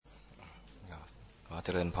เจ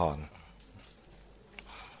ริญพร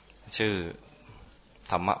ชื่อ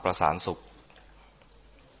ธรรมะประสานสุข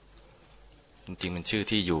จริงๆเป็นชื่อ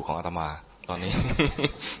ที่อยู่ของอาตมาตอนนี้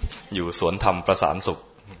อยู่สวนธรรมประสานสุข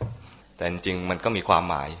แต่จริงๆมันก็มีความ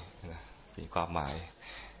หมาย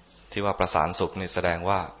ที่ว่าประสานสุขนี่แสดง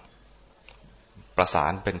ว่าประสา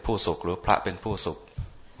นเป็นผู้สุขหรือพระเป็นผู้สุข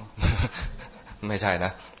ไม่ใช่น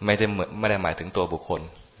ะไม่ได้หมายถึงตัวบุคคล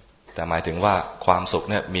แต่หมายถึงว่าความสุข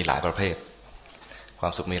เนี่ยมีหลายประเภทคว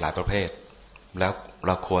ามสุขมีหลายประเภทแล้วเ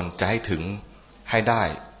ราควรจะให้ถึงให้ได้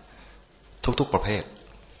ทุกๆประเภท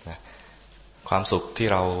นะความสุขที่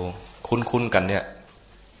เราคุ้นกันเนี่ย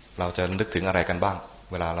เราจะนึกถึงอะไรกันบ้าง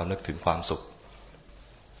เวลาเรานึกถึงความสุข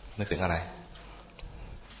นึกถึงอะไร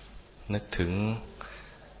นึกถึง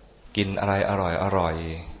กินอะไรอร่อย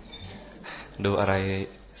ดูอะไร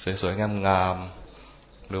สวยๆงาม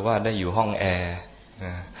ๆหรือว่าได้อยู่ห้องแอร์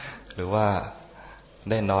หรือว่า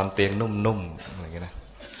ได้นอนเตียงนุ่มๆอะไรอย่างเงี้ยนะ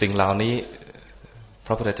สิ่งเหล่านี้พ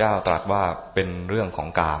ระพุทธเจ้าตรัสว่าเป็นเรื่องของ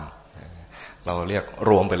กามเราเรียก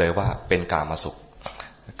รวมไปเลยว่าเป็นกามสุข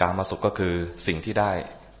กามสุขก็คือสิ่งที่ได้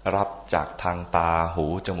รับจากทางตาหู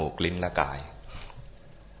จมูกลิ้นและกาย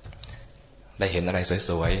ได้เห็นอะไร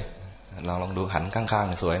สวยๆลองดูหันข้าง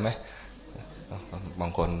ๆสวยไหมบา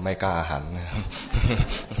งคนไม่กล้าหัน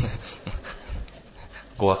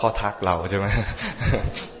กลัวเขาทักเราใช่ไหม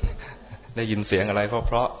ได้ยินเสียงอะไรเ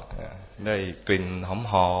พราะๆได้กลิ่น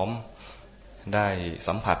หอมๆได้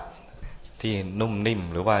สัมผัสที่นุ่มนิ่ม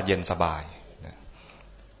หรือว่าเย็นสบาย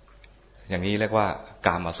อย่างนี้เรียกว่าก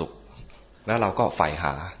ามสุขแล้วเราก็ใฝ่ห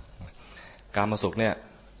ากามสุขเนี่ย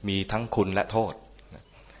มีทั้งคุณและโทษ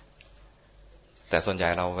แต่ส่วนใหญ่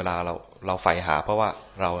เวลาเราใฝ่หาเพราะว่า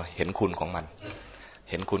เราเห็นคุณของมัน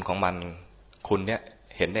คุณเนี่ย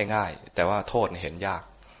เห็นได้ง่ายแต่ว่าโทษเห็นยาก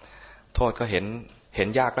โทษก็เห็น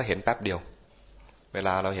ยากแล้วเห็นแป๊บเดียวเวล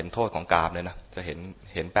าเราเห็นโทษของกามเลยนะจะเ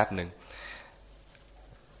ห็นแป๊บหนึ่ง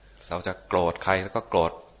เราจะโกรธใครแล้วก็โกร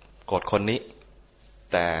ธคนนี้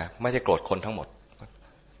แต่ไม่ใช่โกรธคนทั้งหมด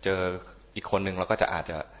เจออีกคนหนึ่งเราก็จะอาจ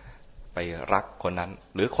จะไปรักคนนั้น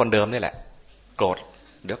หรือคนเดิมนี่แหละโกรธ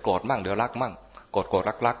เดี๋ยวโกรธมั่งเดี๋ยวรักมั่งโกรธ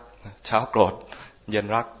รักเช้าโกรธเย็น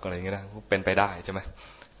รักอะไรอย่างเงี้ยนะเป็นไปได้ใช่ไหม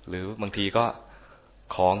หรือบางทีก็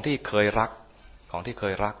ของที่เคยรัก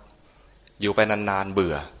อยู่ไปนานๆเ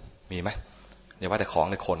บื่อมีไหมอย่าว่าแต่ของ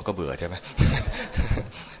ในคนก็เบื่อใช่ไหม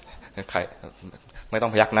ใครไม่ต้อ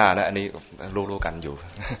งพยักหน้านะอันนี้รู้กันอยู่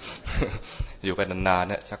อยู่ไปนานๆ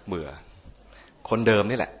เนี่ยชักเบื่อคนเดิม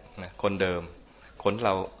นี่แหละคนเดิมคนเร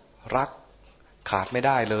ารักขาดไม่ไ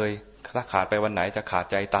ด้เลยถ้าขาดไปวันไหนจะขาด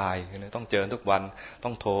ใจตายต้องเจอทุกวันต้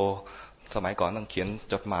องโทรสมัยก่อนต้องเขียน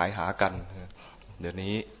จดหมายหากันเดี๋ยว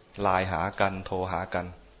นี้ไลน์หากันโทรหากัน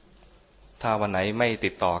ถ้าวันไหนไม่ติ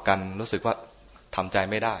ดต่อกันรู้สึกว่าทำใจ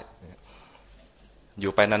ไม่ได้อ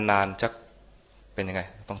ยู่ไปนานๆชักเป็นยังไง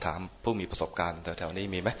ต้องถามผู้มีประสบการณ์แถวๆนี้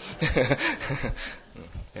มีไหม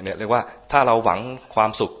อย่างนี้เรียกว่าถ้าเราหวังควา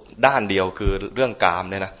มสุขด้านเดียวคือเรื่องกาม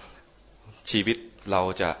เนี่ยนะชีวิตเรา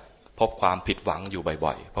จะพบความผิดหวังอยู่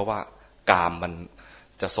บ่อยๆเพราะว่ากามมัน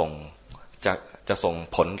จะส่ง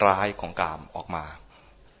ผลร้ายของกามออกมา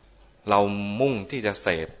เรามุ่งที่จะเส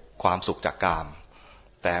พความสุขจากกาม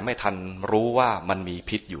แต่ไม่ทันรู้ว่ามันมี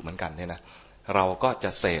พิษอยู่เหมือนกันเนี่ยนะเราก็จ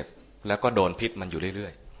ะเสพแล้วก็โดนพิษมันอยู่เรื่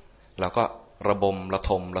อยๆแล้วก็ระบมระ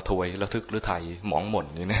ทมระทวยระทึกหรือไทยหมองหม่น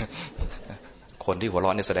นี่นะคนที่หัวเรา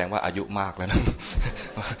ะนี่แสดงว่าอายุมากแล้วนะ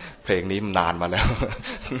เพลงนี้มันนานมาแล้ว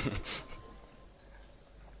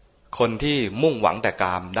คนที่มุ่งหวังแต่ก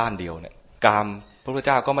ามด้านเดียวเนี่ยกามพระพุทธเ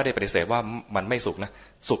จ้าก็ไม่ได้ปฏิเสธว่ามันไม่สุขนะ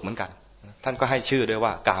สุขเหมือนกันท่านก็ให้ชื่อด้วยว่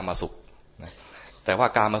ากามสุขแต่ว่า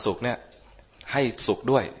กามสุขเนี่ยให้สุข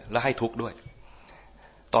ด้วยและให้ทุกข์ด้วย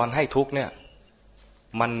ตอนให้ทุกข์เนี่ย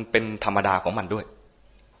มันเป็นธรรมดาของมันด้วย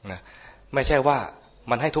นะไม่ใช่ว่า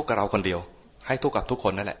มันให้ทุกข์กับเราคนเดียวให้ทุกข์กับทุกค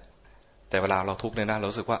นนั่นแหละแต่เวลาเราทุกข์เนี่ยนะเรา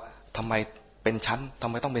รู้สึกว่าทำไมเป็นชั้นทำ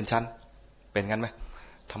ไมต้องเป็นชั้นเป็นงั้นไหม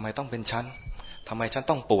ทำไมต้องเป็นชั้นทำไมฉัน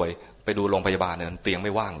ต้องป่วยไปดูโรงพยาบาลเนี่ยเตียงไ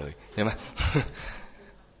ม่ว่างเลยใช่ไหม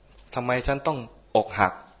ทำไมฉันต้องอกหั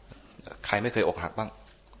กใครไม่เคยอกหักบ้าง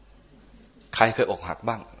ใครเคยอกหัก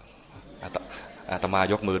บ้างอาตมา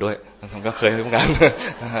ยกมือด้วยก็เคยเหมือนกัน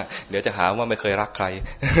เดี๋ยวจะหาว่าไม่เคยรักใคร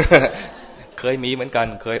เคยมีเหมือนกัน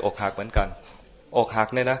เคยอกหักเหมือนกันอกหัก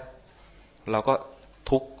เนี่ยนะเราก็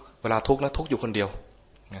ทุกเวลาทุกนะทุกอยู่คนเดียว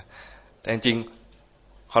แต่จริง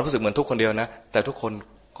ๆความรู้สึกเหมือนทุกคนเดียวนะแต่ทุกคน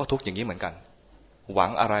ก็ทุกอย่างนี้เหมือนกันหวั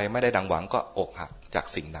งอะไรไม่ได้ดังหวังก็อกหักจาก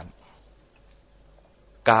สิ่งนั้น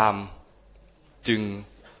กามจึง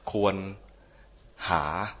ควรหา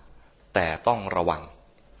แต่ต้องระวัง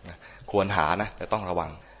ควรหานะแต่ต้องระวัง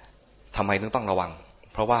ทำไมถึงต้องระวัง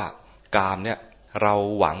เพราะว่ากามเนี่ยเรา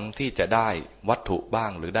หวังที่จะได้วัตถุบ้า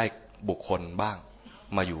งหรือได้บุคคลบ้าง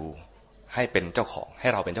มาอยู่ให้เป็นเจ้าของให้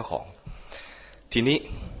เราเป็นเจ้าของทีนี้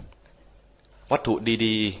วัตถุ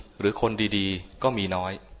ดีๆหรือคนดีๆก็มีน้อ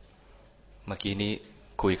ยเมื่อกี้นี้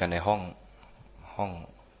คุยกันในห้อง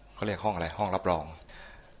เขาเรียกห้องอะไรห้องรับรอง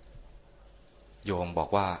โยมบอก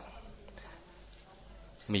ว่า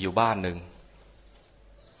มีอยู่บ้านหนึ่ง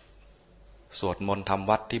สวดมนต์ทำ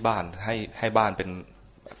วัดที่บ้านให้บ้านเ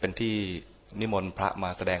ป็นที่นิมนต์พระมา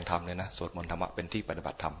แสดงธรรมเลยนะสวดมนต์ธรรมะเป็นที่ปฏิ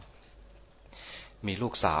บัติธรรมมีลู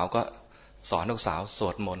กสาวก็สอนลูกสาวส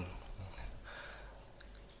วดมนต์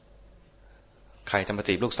ใครจะมา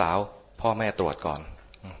จีบลูกสาวพ่อแม่ตรวจก่อน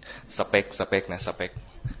สเปคนะสเปค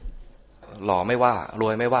หล่อไม่ว่าร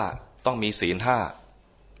วยไม่ว่าต้องมีศีล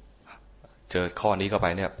5เจอข้อนี้เข้าไป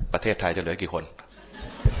เนี่ยประเทศไทยจะเหลือกี่คน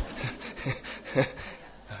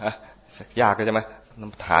ยากเลยใช่ไหม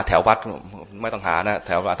หาแถววัดไม่ต้องหานะแถ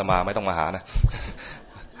วอาตมาไม่ต้องมาหานะ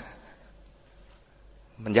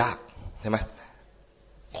มันยากใช่ไหม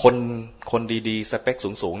คนดีๆสเปค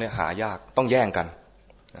สูงๆเนี่ยหายากต้องแย่งกัน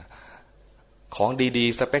ของดี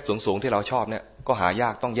ๆสเปคสูงๆที่เราชอบเนี่ยก็หายา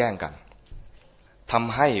กต้องแย่งกันท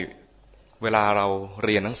ำให้เวลาเราเ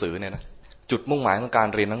รียนหนังสือเนี่ยนะจุดมุ่งหมายของการ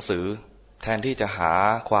เรียนหนังสือแทนที่จะหา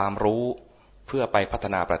ความรู้เพื่อไปพัฒ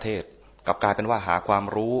นาประเทศกลับกลายเป็นว่าหาความ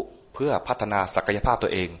รู้เพื่อพัฒนาศักยภาพตั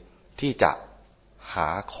วเองที่จะหา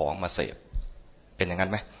ของมาเสพเป็นอย่างนั้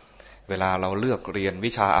นไหมเวลาเราเลือกเรียน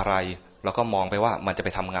วิชาอะไรเราก็มองไปว่ามันจะไป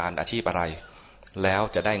ทำงานอาชีพอะไรแล้ว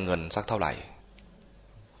จะได้เงินสักเท่าไหร่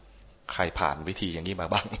ใครผ่านวิธีอย่างนี้มา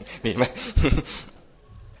บ้าง มีไหม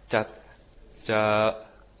จะ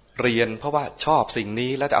เรียนเพราะว่าชอบสิ่ง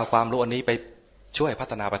นี้แล้วจะเอาความรู้อันนี้ไปช่วยพั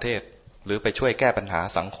ฒนาประเทศหรือไปช่วยแก้ปัญหา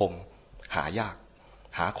สังคมหายาก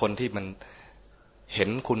หาคนที่มันเห็น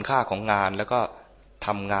คุณค่าของงานแล้วก็ท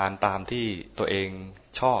ำงานตามที่ตัวเอง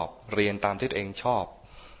ชอบเรียนตามที่ตัวเองชอบ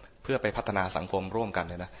เพื่อไปพัฒนาสังคมร่วมกัน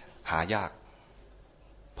เลยนะหายาก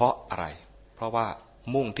เพราะอะไรเพราะว่า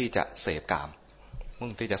มุ่งที่จะเสพกามมุ่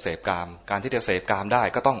งที่จะเสพกามการที่จะเสพกามได้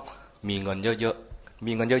ก็ต้องมีเงินเยอะๆ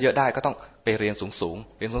มีเงินเยอะๆได้ก็ต้องไปเรียนสูง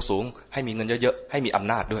ๆเรียนสูงๆให้มีเงินเยอะๆให้มีอ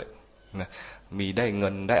ำนาจด้วยนะมีได้เงิ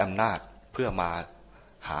นได้อำนาจเพื่อมา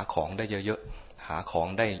หาของได้เยอะๆหาของ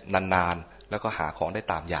ได้นานๆแล้วก็หาของได้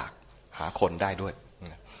ตามอยากหาคนได้ด้วย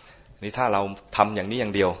นี่ถ้าเราทำอย่างนี้อย่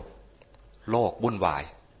างเดียวโลกวุ่นวาย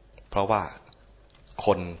เพราะว่าค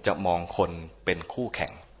นจะมองคนเป็นคู่แข่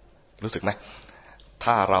งรู้สึกไหม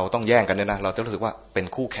ถ้าเราต้องแย่งกันเนี่ยนะเราจะรู้สึกว่าเป็น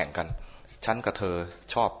คู่แข่งกันฉันกับเธอ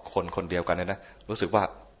ชอบคนคนเดียวกันเนี่ยนะรู้สึกว่า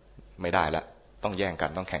ไม่ได้ละต้องแย่งกัน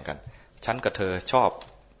ต้องแข่งกันฉันกับเธอชอบ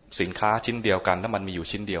สินค้าชิ้นเดียวกันแล้วมันมีอยู่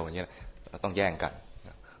ชิ้นเดียวอย่างเงี้ยเราต้องแย่งกัน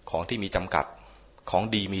ของที่มีจำกัดของ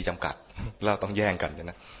ดีมีจำกัดเราต้องแย่งกัน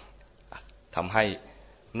นะทำให้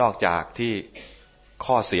นอกจากที่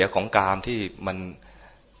ข้อเสียของกามที่มัน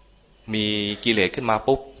มีกิเลสขึ้นมา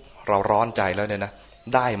ปุ๊บเราร้อนใจแล้วเนี่ยนะ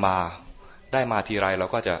ได้มาทีไรเรา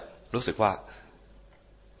ก็จะรู้สึกว่า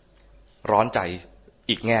ร้อนใจ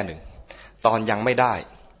อีกแง่หนึ่งตอนยังไม่ได้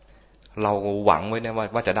เราหวังไว้เนี่ย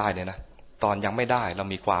ว่าจะได้เนี่ยนะตอนยังไม่ได้เรา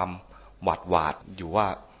มีความหวาดอยู่ว่า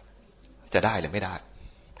จะได้หรือไม่ได้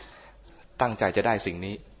ตั้งใจจะได้สิ่ง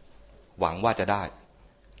นี้หวังว่าจะได้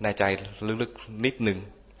ในใจลึกๆนิดนึง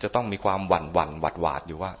จะต้องมีความหวั่นหวาดอ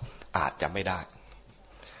ยู่ว่าอาจจะไม่ได้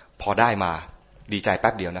พอได้มาดีใจแ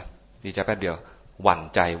ป๊บเดียวนะดีใจแป๊บเดียวหวั่น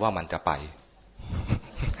ใจว่ามันจะไป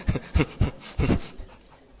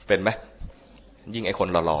เป็นไหมยิ่งไอ้คน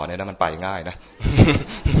หล่อๆเนี่ยนะมันไปง่ายนะ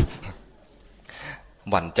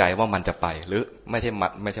หวั่นใจว่ามันจะไปหรือไม่ใช่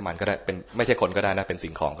มันก็ได้เป็นไม่ใช่คนก็ได้นะเป็น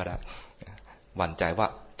สิ่งของก็ได้หวั่นใจว่า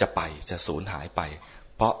จะไปจะสูญหายไป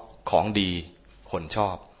เพราะของดีคนชอ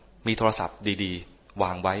บมีโทรศัพท์ดีๆว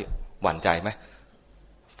างไว้หวั่นใจไหม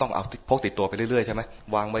ต้องเอาพกติดตัวไปเรื่อยๆใช่ไหม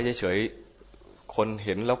วางไว้เฉยๆคนเ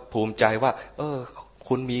ห็นแล้วภูมิใจว่า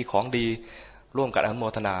คุณมีของดีร่วมกันอนุโม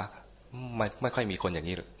ทนาไม่ค่อยมีคนอย่าง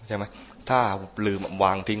นี้ใช่ไหมถ้าลืมว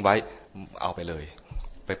างทิ้งไว้เอาไปเลย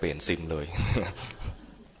ไปเปลี่ยนซิมเลย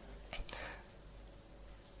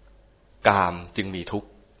กามจึงมีทุกข์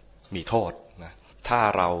มีโทษนะถ้า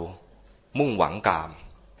เรามุ่งหวังกาม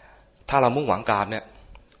ถ้าเรามุ่งหวังกามเนี่ย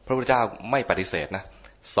พระพุทธเจ้าไม่ปฏิเสธนะ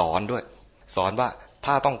สอนด้วยสอนว่า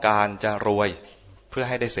ถ้าต้องการจะรวยเพื่อ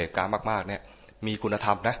ให้ได้เสพกามมากๆเนี่ยมีคุณธร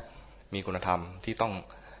รมนะมีคุณธรรมที่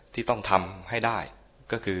ต้องทำให้ได้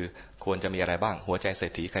ก็คือควรจะมีอะไรบ้างหัวใจเศร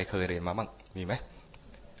ษฐีใครเคยเรียนมาบ้างมีไหม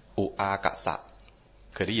อุอากะสะ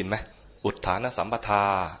เคยได้ยินไหมอุทธานสัมปทา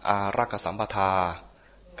อารักขสัมปทา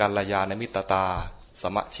กัลยาณมิตตาส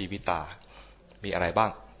มะชีวิตามีอะไรบ้า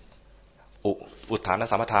งอุทธาน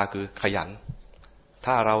สัมปทาคือขยัน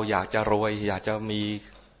ถ้าเราอยากจะรวยอยากจะมี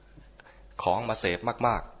ของมาเสพม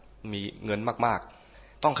ากๆมีเงินมาก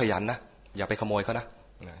ๆต้องขยันนะอย่าไปขโมยเขานะ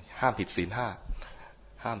ห้ามผิดศีล5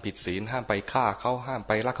 ห้ามผิดศีลห้ามไปฆ่าเขาห้ามไ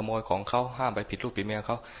ปลักขโมยของเขาห้ามไปผิดลูกผิดเมียเ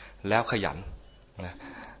ขาแล้วขยันนะ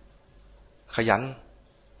ขยัน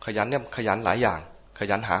เนี่ยขยันหลายอย่างข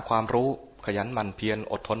ยันหาความรู้ขยันหมั่นเพียร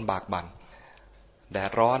อดทนบากบั่นแด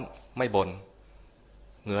ดร้อนไม่บ่น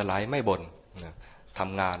เหงื่อไหลไม่บ่นท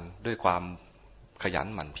ำงานด้วยความขยัน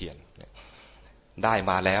หมั่นเพียรได้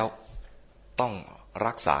มาแล้วต้อง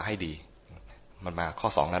รักษาให้ดีมันมาข้อ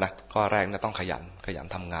2แล้วนะข้อแรกเนี่ยต้องขยัน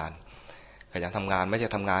ทำงานขยันทำงานไม่ใช่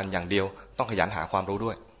ทำงานอย่างเดียวต้องขยันหาความรู้ด้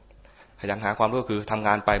วยขยันหาความรู้คือทำง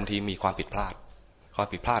านไปบางทีมีความผิดพลาด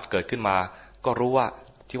เกิดขึ้นมาก็รู้ว่า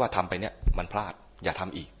ที่ว่าทำไปเนี่ยมันพลาดอย่าท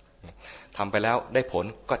ำอีกทำไปแล้วได้ผล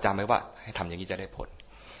ก็จำไว้ว่าให้ทำอย่างนี้จะได้ผล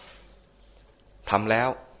ทำแล้ว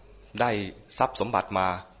ได้ทรัพย์สมบัติมา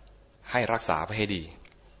ให้รักษาไว้ให้ดี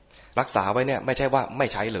รักษาไว้เนี่ยไม่ใช่ว่าไม่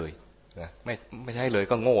ใช้เลยนะไม่ใช้เลย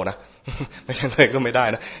ก็โง่นะ ไม่ใช่เลยก็ไม่ได้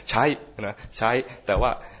นะใช้นะใช้แต่ว่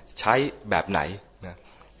าใช้แบบไหนนะ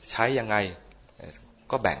ใช้ยังไง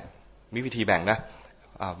ก็แบ่งมีวิธีแบ่งนะ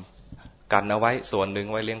กันเอาไว้ส่วนหนึ่ง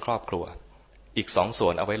ไว้เลี้ยงครอบครัวอีก2ส่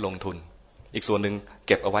วนเอาไว้ลงทุนอีกส่วนหนึ่งเ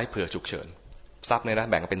ก็บเอาไว้เผื่อฉุกเฉินทรัพย์เนี่ยนะ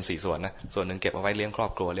แบ่งเป็น4ส่วนนะส่วนหนึ่งเก็บเอาไว้เลี้ยงครอ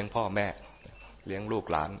บครัวเลี้ยงพ่อแม่เลี้ยงลูก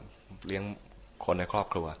หลานเลี้ยงคนในครอบ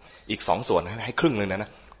ครัวอีก2ส่วนให้ครึ่งนึงน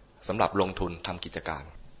ะสำหรับลงทุนทำกิจการ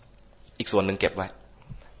อีกส่วนหนึ่งเก็บไว้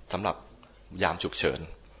สำหรับยามฉุกเฉิน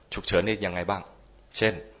นี่ยังไงบ้างเช่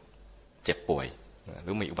นเจ็บป่วยหรื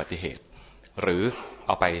อมีอุบัติเหตุหรือเ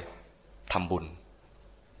อาไปทำบุญ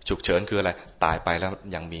ฉุกเฉินคืออะไรตายไปแล้ว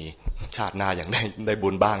ยังมีชาติหน้าอย่างได้บุ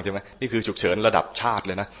ญบ้างใช่ไหมนี่คือฉุกเฉินระดับชาติเ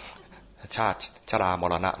ลยนะชาติชราม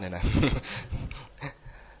รณะเนี่ยนะ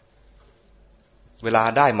เวลา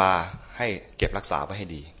ได้มาให้เก็บรักษาไว้ให้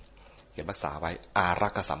ดีเก็บรักษาไว้อารั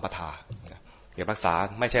กขสัมปทาเก็บรักษา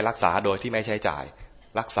ไม่ใช่รักษาโดยที่ไม่ใช้จ่าย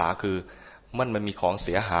รักษาคือมันมีของเ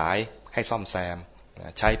สียหายให้ซ่อมแซม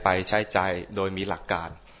ใช้ไปใช้จ่ายโดยมีหลักการ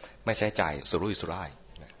ไม่ใช้จ่ายสุรุ่ยสุร่าย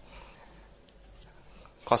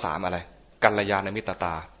ข้อ3อะไรกัลยาณมิตรต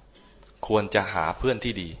าควรจะหาเพื่อน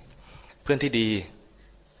ที่ดีเพื่อนที่ดี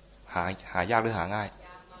หายากหรือหาง่าย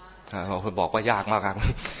บอกว่ายากมากครับ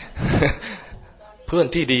เพื่อน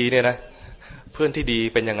ที่ดีเนี่ยนะเพื่อนที่ดี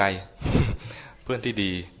เป็นยังไงเพื่อนที่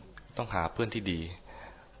ดีต้องหาเพื่อนที่ดี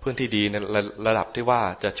เพื่อนที่ดีในระดับที่ว่า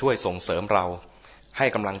จะช่วยส่งเสริมเราให้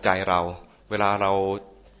กำลังใจเราเวลาเรา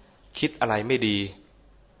คิดอะไรไม่ดี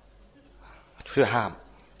ช่วยห้าม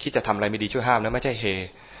คิดจะทำอะไรไม่ดีช่วยห้ามนะไม่ใช่เฮ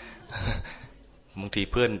บางที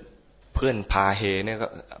เพื่อนพาเฮเนี่ยก็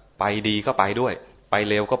ไปดีก็ไปด้วยไป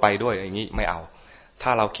เร็วก็ไปด้วยอย่างนี้ไม่เอาถ้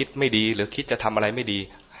าเราคิดไม่ดีหรือคิดจะทำอะไรไม่ดี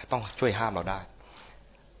ต้องช่วยห้ามเราได้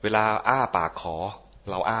เวลาอ้าปากขอ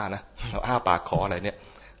เราอ้านะเราอ้าปากขออะไรเนี่ย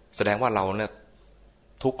แสดงว่าเราเนี่ย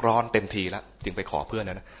ทุกข์ร้อนเต็มทีแล้วจึงไปขอเพื่อน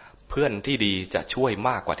นะเพื่อนที่ดีจะช่วยม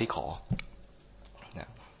ากกว่าที่ขอ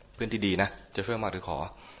เพื่อนที่ดีนะจะช่วยมากกว่าที่ขอ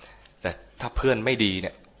แต่ถ้าเพื่อนไม่ดีเ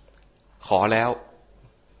นี่ยขอแล้ว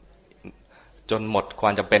จนหมดควา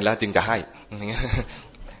มจำเป็นแล้วจึงจะให้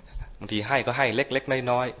บางทีให้ก็ให้เล็กๆ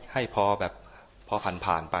น้อยๆให้พอแบบพอ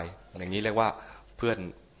ผ่านไปอย่างนี้เรียกว่าเพื่อน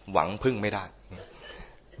หวังพึ่งไม่ได้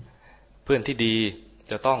เพื่อนที่ดี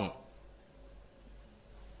จะต้อง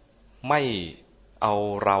ไม่เอา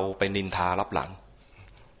เราไปนินทารับหลัง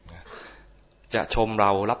จะชมเร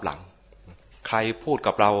ารับหลังใครพูด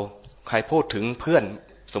กับเราใครพูดถึงเพื่อน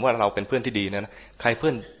สมมติว่าเราเป็นเพื่อนที่ดีนะใครเพื่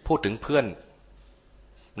อนพูดถึงเพื่อน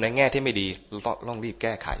ในแง่ที่ไม่ดีต้องรีบแ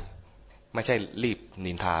ก้ไขไม่ใช่รีบ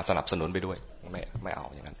นินทาสนับสนุนไปด้วยไม่เอา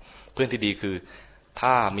อย่างนั้นเพื่อนที่ดีคือ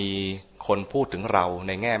ถ้ามีคนพูดถึงเราใ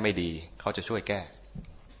นแง่ไม่ดีเขาจะช่วยแก้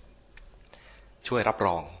ช่วยรับร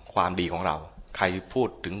องความดีของเราใครพูด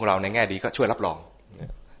ถึงเราในแง่ดีก็ช่วยรับรอง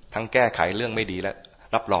ทั้งแก้ไขเรื่องไม่ดีและ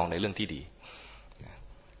รับรองในเรื่องที่ดี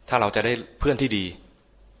ถ้าเราจะได้เพื่อนที่ดี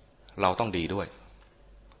เราต้องดีด้วย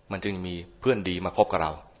มันจึงมีเพื่อนดีมาคบกับเร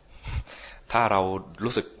าถ้าเรา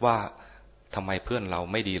รู้สึกว่าทำไมเพื่อนเรา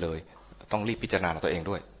ไม่ดีเลยต้องรีบพิจารณาตัวเอง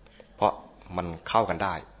ด้วยเพราะมันเข้ากันไ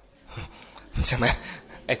ด้ใช่ไหม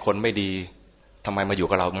ไอ้คนไม่ดีทำไมมาอยู่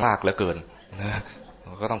กับเรามากเหลือเกิน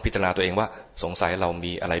ก็ต้องพิจารณาตัวเองว่าสงสัยเรา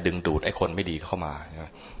มีอะไรดึงดูดไอ้คนไม่ดีเข้ามา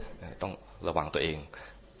ต้องระวังตัวเอง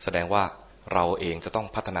แสดงว่าเราเองจะต้อง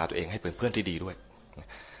พัฒนาตัวเองให้เป็นเพื่อนที่ดีด้วย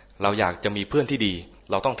เราอยากจะมีเพื่อนที่ดี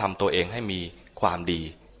เราต้องทำตัวเองให้มีความดี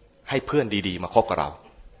ให้เพื่อนดีๆมาคบกับเรา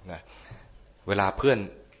เวลาเพื่อน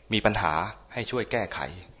มีปัญหาให้ช่วยแก้ไข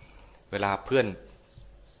เวลาเพื่อน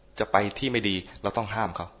จะไปที่ไม่ดีเราต้องห้าม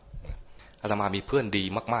เขาอาตมามีเพื่อนดี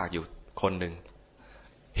มากๆอยู่คนหนึ่ง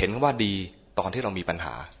เห็นว่าดีตอนที่เรามีปัญห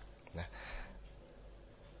า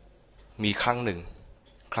มีครั้งห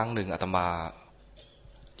นึ่งอาตมา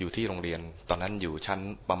อยู่ที่โรงเรียนตอนนั้นอยู่ชั้น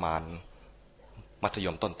ประมาณมัธย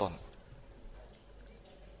มต้น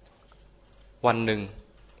ๆวันหนึ่ง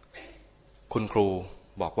คุณครู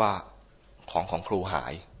บอกว่าของครูหา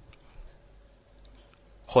ย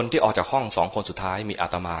คนที่ออกจากห้อง2 คนสุดท้ายมีอา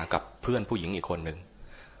ตมากับเพื่อนผู้หญิงอีกคนหนึ่ง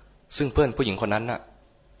ซึ่งเพื่อนผู้หญิงคนนั้นน่ะ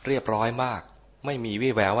เรียบร้อยมากไม่มี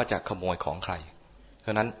วี่แววว่าจะขโมยของใครเพร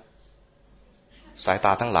าะนั้นสายต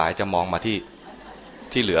าทั้งหลายจะมองมา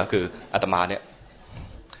ที่เหลือคืออาตมาเนี่ย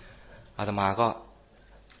อาตมาก็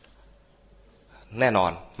แน่นอ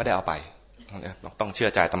นไม่ได้เอาไปต้องเชื่อ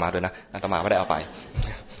ใจอาตมาด้วยนะอาตมาไม่ได้เอาไป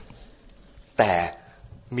แต่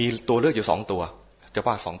มีตัวเลือกอยู่2 ตัวจะ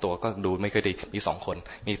ว่า2 ตัวก็ดูไม่ค่อยดีมี2 คน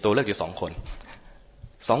มีตัวเลือกอยู่2 คน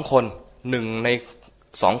2 คน1 ใน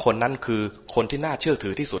 2 คนนั้นคือคนที่น่าเชื่อถื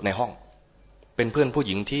อที่สุดในห้องเป็นเพื่อนผู้ห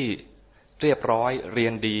ญิงที่เรียบร้อยเรีย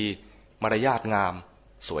นดีมารยาทงาม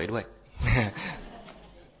สวยด้วย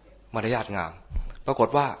มารยาทงามปรากฏ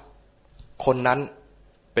ว่าคนนั้น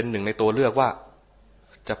เป็น1 ในตัวเลือกว่า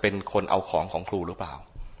จะเป็นคนเอาของครูหรือเปล่า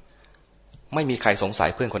ไม่มีใครสงสัย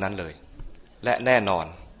เพื่อนคนนั้นเลยและแน่นอน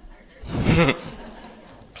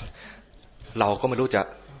เราก็ไม่รู้จะ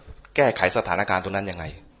แก้ไขสถานการณ์ตรงนั้นยังไง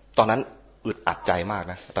ตอนนั้นอึดอัดใจมาก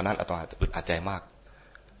นะตอนนั้นอาตมาอึดอัดใจมาก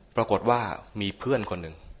ปรากฏว่ามีเพื่อนคนห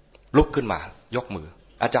นึ่งลุกขึ้นมายกมือ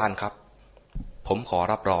อาจารย์ครับผมขอ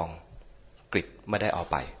รับรองกฤษไม่ได้เอา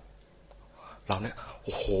ไปเราเนี่ยโ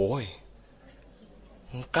อ้โห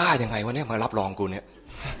มึงกล้ายังไงวะเนี่ยมารับรองกูเนี่ย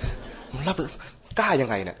มันรับกล้ายัง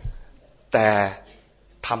ไงเนี่ยแต่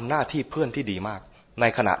ทำหน้าที่เพื่อนที่ดีมากใน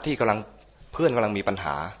ขณะที่เพื่อนกำลังมีปัญห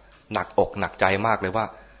าหนักอกหนักใจมากเลยว่า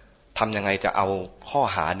ทำยังไงจะเอาข้อ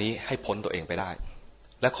หานี้ให้พ้นตัวเองไปได้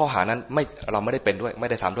และข้อหานั้นเราไม่ได้เป็นด้วยไม่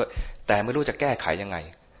ได้ทำด้วยแต่ไม่รู้จะแก้ไขยังไง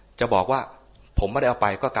จะบอกว่าผมไม่ได้เอาไป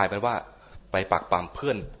ก็กลายเป็นว่าไปปักปั๊มเพื่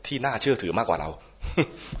อนที่น่าเชื่อถือมากกว่าเรา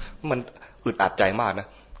มันอึดอัดใจมากนะ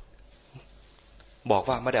บอก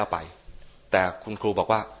ว่าไม่ได้เอาไปแต่คุณครูบอก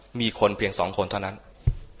ว่ามีคนเพียง2 คนเท่านั้น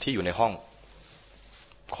ที่อยู่ในห้อง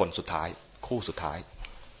คนสุดท้ายคู่สุดท้าย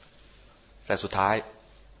แต่สุดท้าย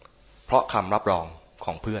เพราะคำรับรองข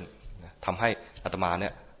องเพื่อนทำให้อาตมาเนี่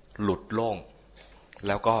ยหลุดโล่งแ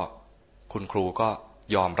ล้วก็คุณครูก็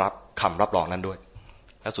ยอมรับคำรับรองนั้นด้วย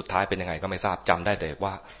แล้วสุดท้ายเป็นยังไงก็ไม่ทราบจำได้แต่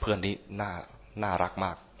ว่าเพื่อนนี้น่ารักม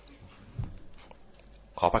าก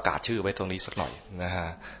ขอประกาศชื่อไว้ตรงนี้สักหน่อยนะฮะ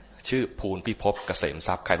ชื่อภูลพิภพเกษมท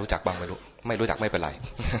รัพย์ใครรู้จักบ้างไม่รู้จักไม่เป็นไร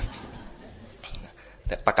แ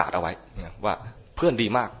ต่ประกาศเอาไว้ว่าเพื่อนดี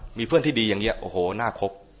มากมีเพื่อนที่ดีอย่างเงี้ยโอ้โหน่าค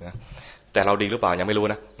บนะแต่เราดีหรือเปล่ายังไม่รู้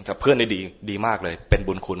นะแต่เพื่อนได้ดีมากเลยเป็น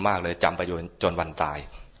บุญคุณมากเลยจำไปจนวันตาย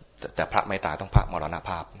แต่พระไม่ตายต้องพระมรณภ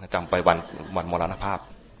าพจำไปวันมรณภาพ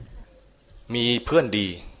มีเพื่อนดี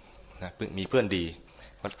นะมีเพื่อนดี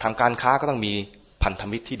ทำการค้าก็ต้องมีพันธ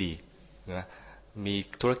มิตรที่ดีนะมี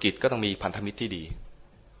ธุรกิจก็ต้องมีพันธมิตรที่ดี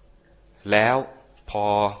แล้วพอ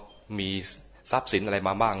มีทรัพย์สินอะไรม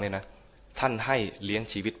าบ้างเนี่ยนะท่านให้เลี้ยง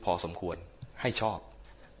ชีวิตพอสมควรให้ชอบ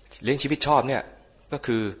เลี้ยงชีวิตชอบเนี่ยก็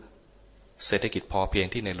คือเศรษฐกิจพอเพียง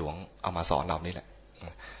ที่ในหลวงเอามาสอนเรานี่แหละ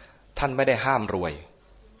ท่านไม่ได้ห้ามรวย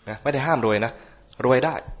นะไม่ได้ห้ามรวยนะรวยไ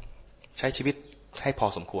ด้ใช้ชีวิตให้พอ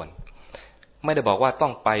สมควรไม่ได้บอกว่าต้อ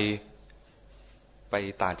งไป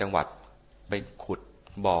ต่างจังหวัดไปขุด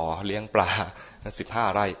บ่อเลี้ยงปลา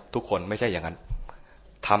15 ไร่ทุกคนไม่ใช่อย่างนั้น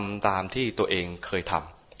ทำตามที่ตัวเองเคย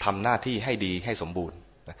ทำหน้าที่ให้ดีให้สมบูรณ์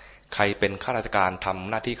ใครเป็นข้าราชการทำ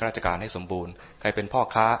หน้าที่ข้าราชการให้สมบูรณ์ใครเป็นพ่อ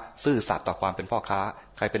ค้าซื่อสัตย์ต่อความเป็นพ่อค้า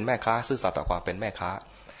ใครเป็นแม่ค้าซื่อสัตย์ต่อความเป็นแม่ค้า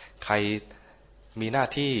ใครมีหน้า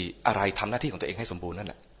ที่อะไรทำหน้าที่ของตัวเองให้สมบูรณ์นั่น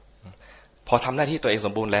แหละพอทำหน้าที่ตัวเองส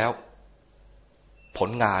มบูรณ์แล้วผล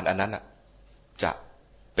งานอันนั้นจะ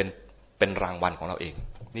เป็นรางวัลของเราเอง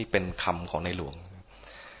นี่เป็นคำของในหลวง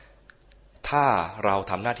ถ้าเรา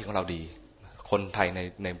ทำหน้าที่ของเราดีคนไทย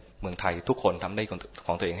ในเมืองไทยทุกคนทำหน้าที่ข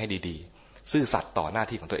องตัวเองให้ดีๆซื่อสัตย์ต่อหน้า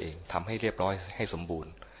ที่ของตัวเองทำให้เรียบร้อยให้สมบูร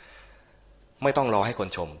ณ์ไม่ต้องรอให้คน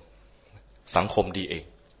ชมสังคมดีเอง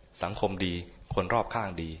สังคมดีคนรอบข้าง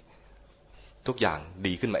ดีทุกอย่าง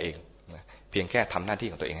ดีขึ้นมาเองเพียงแค่ทำหน้าที่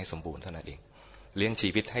ของตัวเองให้สมบูรณ์เท่านั้นเองเลี้ยงชี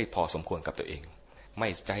วิตให้พอสมควรกับตัวเองไม่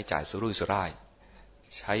ใช้จ่ายสุรุ่ยสุร่าย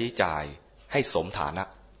ใช้จ่ายให้สมฐานะ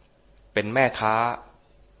เป็นแม่ค้า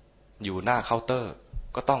อยู่หน้าเคาน์เตอร์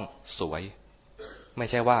ก็ต้องสวยไม่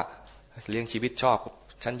ใช่ว่าเลี้ยงชีวิตชอบ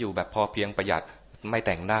ฉันอยู่แบบพอเพียงประหยัดไม่แ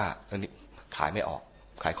ต่งหน้าอันนี้ขายไม่ออก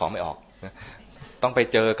ขายของไม่ออกต้องไป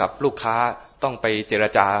เจอกับลูกค้าต้องไปเจร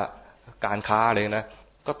จาการค้าเลยนะ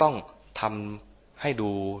ก็ต้องทำให้ดู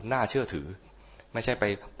น่าเชื่อถือไม่ใช่ไป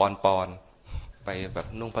ปอนไปแบบ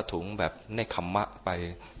นุ่งผ้าถุงแบบเนคขมมะไป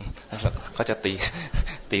เขาจะ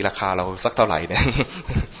ตีราคาเราสักเท่าไหร่เนี่ย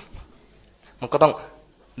มันก็ต้อง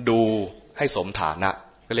ดูให้สมฐานะ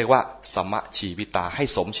ก็เรียกว่าสมชีวิตาให้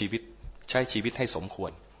สมชีวิตใช้ชีวิตให้สมคว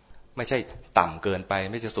รไม่ใช่ต่ำเกินไป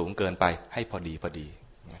ไม่ใช่สูงเกินไปให้พอดี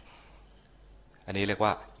อันนี้เรียกว่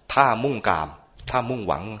า ถ้ามุ่งกามถ้ามุ่ง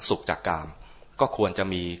หวังสุขจากกามก็ควรจะ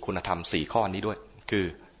มีคุณธรรม4ข้อนี้ด้วยคือ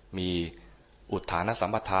มีอุทธานสั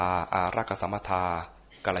มปทาอารักขสัมปทา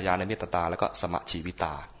กัลยาณมิตรตาแล้วก็สมชีวิต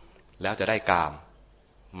าแล้วจะได้กาม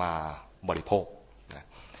มาบริโภคนะ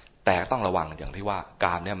แต่ต้องระวังอย่างที่ว่าก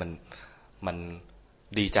ามเนี่ยมัน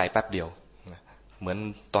ดีใจแป๊บเดียวนะเหมือน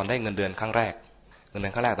ตอนได้เงินเดือนครั้งแรกเงินเดื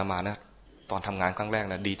อนครั้งแรกอาตมานะตอนทำงานครั้งแรก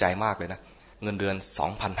นะดีใจมากเลยนะเงินเดือน 2,500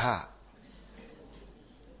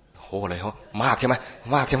 โหเลยเหรอมากใช่ไหม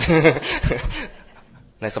มากใช่ไหม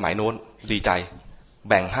ในสมัยโน้นดีใจ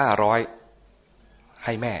แบ่ง500ใ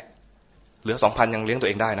ห้แม่เหลือ 2,000 ยังเลี้ยงตัว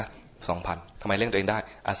เองได้นะ 2,000 ทำไมเลี้ยงตัวเองได้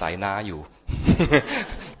อาศัยน้าอยู่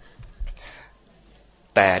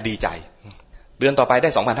แต่ดีใจเดือนต่อไปได้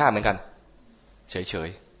 2,500 เหมือนกันเฉย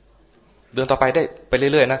ๆเดือนต่อไปได้ไปเ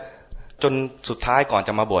รื่อยๆนะจนสุดท้ายก่อนจ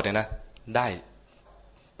ะมาบวชเนี่ยนะได้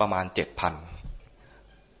ประมาณ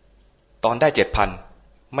 7,000 ตอนได้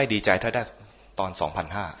 7,000 ไม่ดีใจถ้าได้ตอน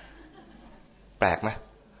 2,500 แปลกไหม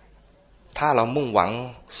ถ้าเรามุ่งหวัง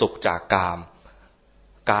สุขจากกา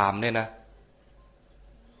มเนี่ยนะ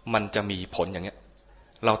มันจะมีผลอย่างเงี้ย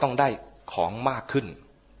เราต้องได้ของมากขึ้น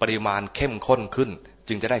ปริมาณเข้มข้นขึ้น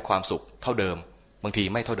จึงจะได้ความสุขเท่าเดิมบางที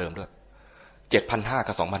ไม่เท่าเดิมด้วย 7,500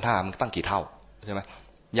 กับ 2,500 มันตั้งกี่เท่าใช่ไหม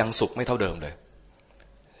ยังสุขไม่เท่าเดิมเลย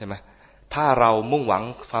ใช่ไหมถ้าเรามุ่งหวัง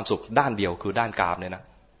ความสุขด้านเดียวคือด้านกามเนี่ยนะ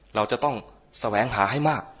เราจะต้องแสวงหาให้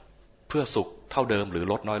มากเพื่อสุขเท่าเดิมหรือ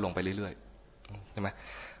ลดน้อยลงไปเรื่อยๆใช่ไหม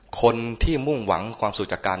คนที่มุ่งหวังความสุข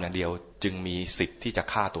จากกามอย่างเดียวจึงมีสิทธิ์ที่จะ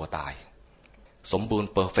ฆ่าตัวตายสมบูรณ์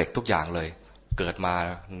เพอร์เฟกต์ทุกอย่างเลยเกิดมา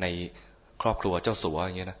ในครอบครัวเจ้าสัวอ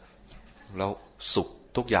ย่างเงี้ยนะแล้วสุข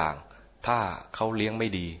ทุกอย่างถ้าเขาเลี้ยงไม่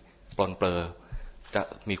ดีปลนเปลือจะ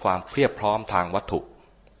มีความเพียบพร้อมทางวัตถุ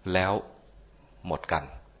แล้วหมดกัน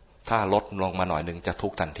ถ้าลดลงมาหน่อยหนึ่งจะทุ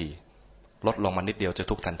กข์ทันทีลดลงมานิดเดียวจะ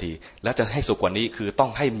ทุกข์ทันทีแล้วจะให้สุขกว่านี้คือต้อ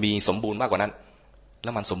งให้มีสมบูรณ์มากกว่านั้นแล้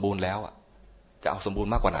วมันสมบูรณ์แล้วอ่ะจะเอาสมบูร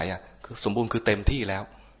ณ์มากกว่าไหนอ่ะคือสมบูรณ์คือเต็มที่แล้ว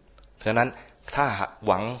เพราะฉะนั้นถ้าห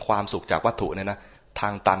วังความสุขจากวัตถุเนี่ยนะทา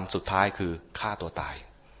งตันสุดท้ายคือฆ่าตัวตาย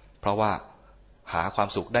เพราะว่าหาความ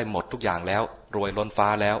สุขได้หมดทุกอย่างแล้วรวยล้นฟ้า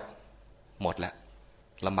แล้วหมดแล้ว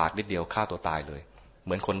ลำบากนิดเดียวฆ่าตัวตายเลยเห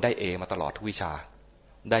มือนคนได้ A มาตลอดทุกวิชา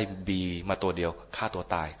ได้ B มาตัวเดียวฆ่าตัว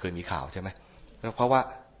ตายเคยมีข่าวใช่ไหมเพราะว่า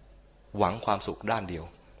หวังความสุขด้านเดียว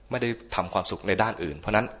ไม่ได้ทำความสุขในด้านอื่นเพรา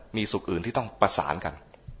ะนั้นมีสุขอื่นที่ต้องประสานกัน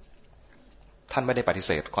ท่านไม่ได้ปฏิเ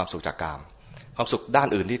สธความสุขจากกามความสุขด้าน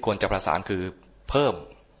อื่นที่ควรจะประสานคือเพิ่ม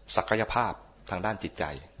ศักยภาพทางด้านจิตใจ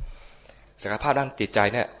ศักยภาพด้านจิตใจ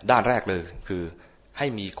เนี่ยด้านแรกเลยคือให้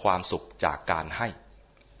มีความสุขจากการให้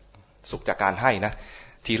สุขจากการให้นะ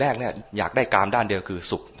ทีแรกเนี่ยอยากได้กามด้านเดียวคือ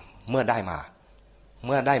สุขเมื่อได้ม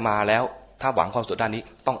าแล้วถ้าหวังความสุขด้านนี้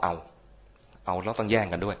ต้องเอาแล้วต้องแย่ง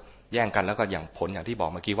กันด้วยแย่งกันแล้วก็อย่างผลอย่างที่บอ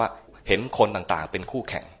กเมื่อกี้ว่าเห็นคนต่างๆเป็นคู่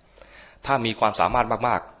แข่งถ้ามีความสามารถม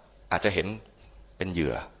ากๆอาจจะเห็นเป็นเห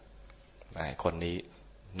ยื่อคนนี้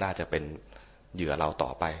น่าจะเป็นเหยื่อเราต่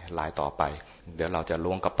อไปรายต่อไปเดี๋ยวเราจะ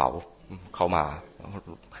ล้วงกระเป๋าเข้ามา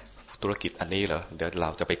ธุรกิจอันนี้เหรอเดี๋ยวเรา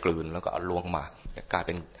จะไปกลืนแล้วก็เอาล้วงมากลายเ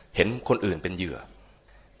ป็นเห็นคนอื่นเป็นเหยื่อ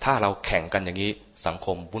ถ้าเราแข่งกันอย่างนี้สังค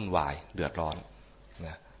มวุ่นวายเดือดร้อนน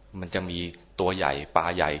ะมันจะมีตัวใหญ่ปลา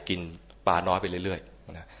ใหญ่กินปลาน้อยไปเรื่อย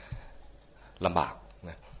ๆนะลำบากน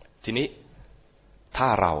ะทีนี้ถ้า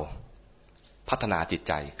เราพัฒนาจิตใ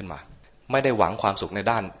จขึ้นมาไม่ได้หวังความสุขใน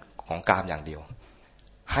ด้านของกามอย่างเดียว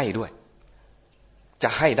ให้ด้วยจะ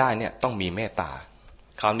ให้ได้เนี่ยต้องมีเมตตา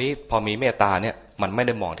คราวนี้พอมีเมตตาเนี่ยมันไม่ไ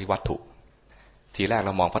ด้มองที่วัตถุทีแรกเร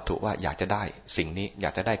ามองวัตถุว่าอยากจะได้สิ่งนี้อย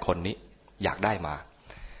ากจะได้คนนี้อยากได้มา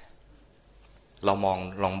เรา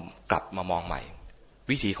ลองกลับมามองใหม่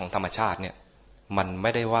วิธีของธรรมชาติเนี่ยมันไ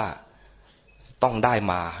ม่ได้ว่าต้องได้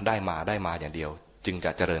มาอย่างเดียวจึงจ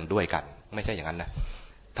ะเจริญด้วยกันไม่ใช่อย่างนั้นนะ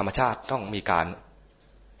ธรรมชาติต้องมีการ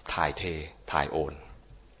ถ่ายเทถ่ายโอน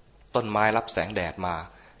ต้นไม้รับแสงแดดมา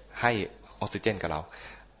ให้ออกซิเจนกับเรา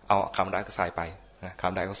เอาคาร์บอนไดออกไซด์ไปคาร์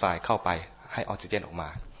บอนไดออกไซด์เข้าไปให้ออกซิเจนออกมา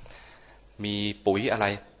มีปุ๋ยอะไร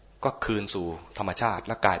ก็คืนสู่ธรรมชาติแ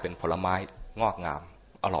ละกลายเป็นผลไม้งอกงาม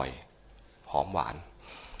อร่อยหอมหวาน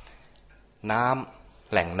น้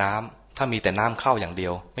ำแหล่งน้ำถ้ามีแต่น้ำเข้าอย่างเดี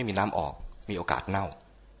ยวไม่มีน้ำออกมีโอกาสเน่า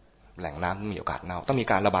แหล่งน้ำมีโอกาสเน่าต้องมี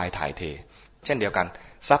การระบายถ่ายเทเช่นเดียวกัน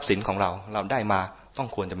ทรัพย์สินของเราได้มาต้อง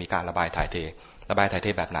ควรจะมีการระบายถ่ายเท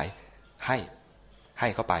แบบไหนให้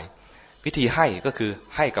เข้าไปวิธีให้ก็คือ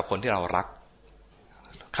ให้กับคนที่เรารัก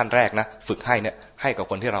ขั้นแรกนะฝึกให้เนี่ยให้กับ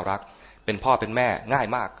คนที่เรารักเป็นพ่อเป็นแม่ง่าย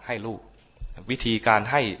มากให้ลูกวิธีการ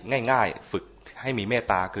ให้ง่ายๆฝึกให้มีเมต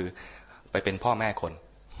ตาคือไปเป็นพ่อแม่คน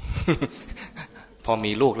พอ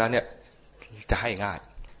มีลูกแล้วเนี่ยจะให้ง่าย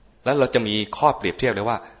แล้วเราจะมีข้อเปรียบเทียบเลย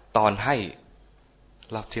ว่าตอนให้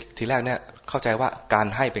เราทีแรกเนี่ยเข้าใจว่าการ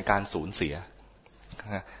ให้เป็นการสูญเสีย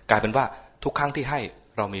กลายเป็นว่าทุกครั้งที่ให้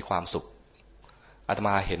เรามีความสุขอาตม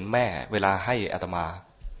าเห็นแม่เวลาให้อาตมา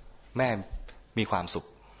แม่มีความสุข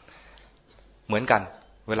เหมือนกัน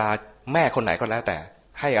เวลาแม่คนไหนก็แล้วแต่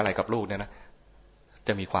ให้อะไรกับลูกเนี่ยนะจ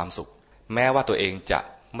ะมีความสุขแม้ว่าตัวเองจะ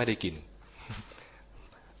ไม่ได้กิน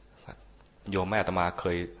โยมแม่อาตมาเค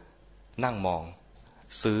ยนั่งมอง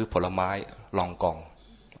ซื้อผลไม้ลองกอง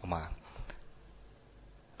ออกมา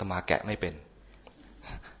อาตมาแกะไม่เป็น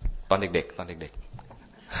ตอนเด็กๆตอ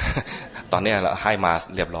นนี้เราให้มา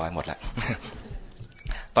เรียบร้อยหมดแล้ว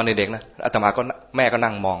ตอนเด็กๆนะอาตมาก็แม่ก็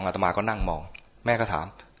นั่งมองอาตมาก็นั่งมองแม่ก็ถาม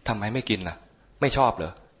ทำไมไม่กินล่ะไม่ชอบเหร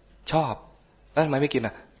อชอบแล้วทำไมไม่กิน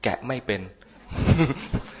ล่ะแกะไม่เป็น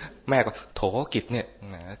แม่ก็โถกิจเนี่ย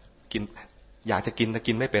กินอยากจะกินแต่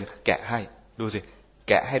กินไม่เป็นแกะให้ดูสิ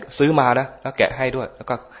แกะให้ซื้อมานะแล้วแกะให้ด้วยแล้ว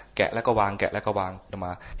ก็แกะแล้วก็วางแกะแล้วก็วางอาตม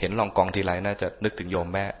าเห็นลองกองทีไรน่าจะนึกถึงโยม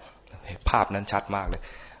แม่ภาพนั้นชัดมากเลย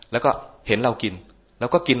แล้วก็เห็นเรากินแล้ว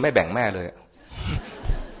ก็กินไม่แบ่งแม่เลย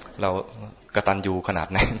เรากตัญญูขนาด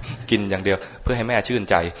ไหนกินอย่างเดียวเพื่อให้แม่ชื่น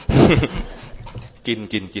ใจ กิน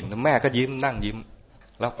แม่ก็ยิ้มนั่งยิ้ม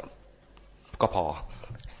แล้วก็พอ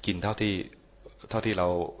กินเท่าที่เรา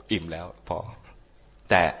อิ่มแล้วพอ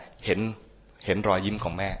แต่เห็นรอยยิ้มข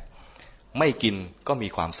องแม่ไม่กินก็มี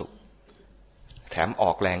ความสุขแถมอ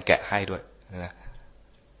อกแรงแกะให้ด้วยนะ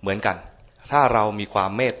เหมือนกันถ้าเรามีควา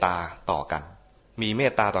มเมตตาต่อกันมีเม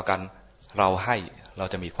ตตาต่อกันเราให้เรา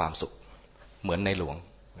จะมีความสุขเหมือนในหลว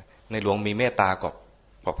งมีเมตตา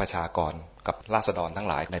กับประชากรกับราษฎรทั้ง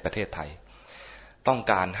หลายในประเทศไทยต้อง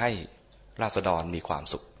การให้ราษฎรมีความ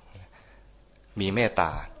สุขมีเมตต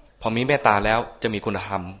าพอมีเมตตาแล้วจะมีคุณธ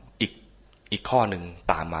รรมอีกข้อหนึ่ง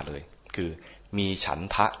ตามมาเลยคือมีฉัน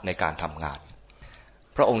ทะในการทำงาน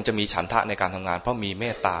พระองค์จะมีฉันทะในการทำงานเพราะมีเม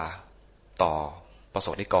ตตาต่อประส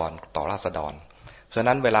บนิกรต่อราษฎรฉะ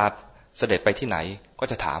นั้นเวลาเสด็จไปที่ไหนก็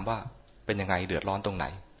จะถามว่าเป็นยังไงเดือดร้อนตรงไหน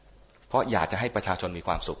เพราะอยากจะให้ประชาชนมีค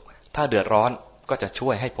วามสุขถ้าเดือดร้อนก็จะช่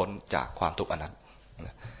วยให้พ้นจากความทุกข์อันนั้น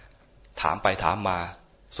ถามไปถามมา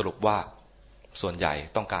สรุปว่าส่วนใหญ่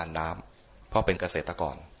ต้องการน้ำเพราะเป็นเกษตรก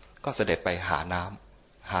รก็เสด็จไปหา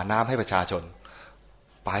น้ำให้ประชาชน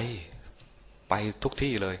ไปทุก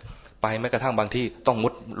ที่เลยไปแม้กระทั่งบางที่ต้องมุ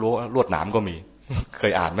ดลวดหนามก็มี เค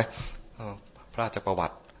ยอ่านไหมพระราชประวั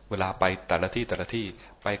ติเวลาไปแต่ละที่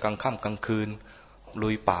ไปกลางค่ำกลางคืนลุ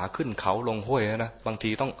ยป่าขึ้นเขาลงห้วยนะบางที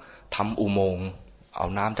ต้องทำอุโมงค์เอา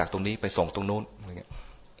น้ำจากตรงนี้ไปส่งตรงนู้น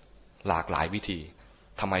หลากหลายวิธี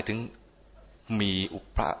ทำไมถึงมี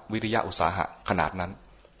พระวิริยะอุตสาหะขนาดนั้น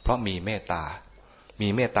เพราะมีเมตตา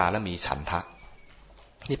และมีฉันทะ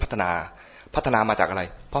นี่พัฒนามาจากอะไร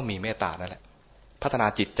เพราะมีเมตตานั่นแหละพัฒนา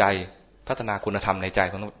จิตใจพัฒนาคุณธรรมในใจ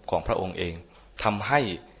ของพระองค์เองทำให้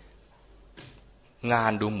งา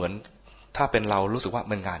นดูเหมือนถ้าเป็นเรารู้สึกว่า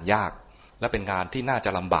มันงานยากและเป็นงานที่น่าจะ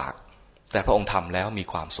ลำบากแต่พระองค์ทำแล้วมี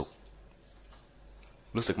ความสุข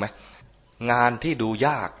รู้สึกไหมงานที่ดูย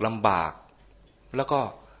ากลำบากแล้วก็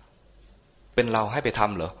เป็นเราให้ไปท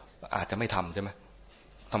ำเหรออาจจะไม่ทำใช่ไหม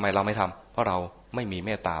ทำไมเราไม่ทำเพราะเราไม่มีเม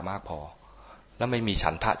ตตามากพอและไม่มี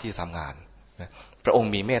ฉันทะที่จะทำงานพระองค์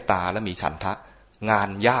มีเมตตาและมีฉันทะงาน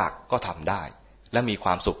ยากก็ทำได้และมีคว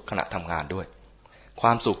ามสุขขณะทำงานด้วยคว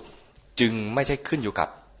ามสุขจึงไม่ใช่ขึ้นอยู่กับ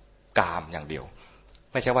กามอย่างเดียว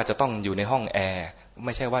ไม่ใช่ว่าจะต้องอยู่ในห้องแอร์ไ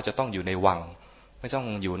ม่ใช่ว่าจะต้องอยู่ในวังไม่ต้อง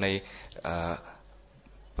อยู่ใน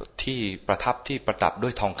ที่ประทับที่ประดับด้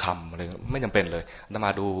วยทองคำอะไรไม่จำเป็นเลยอาตม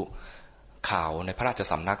าดูข่าวในพระราช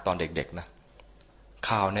สำนักตอนเด็กๆนะ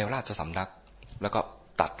ข่าวในราชสำนักแล้วก็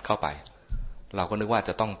ตัดเข้าไปเราก็นึกว่าจ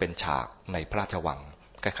ะต้องเป็นฉากในพระราชวัง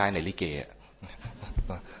คล้ายๆในลิเก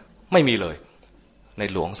ไม่มีเลยใน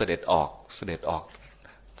หลวงเสด็จออก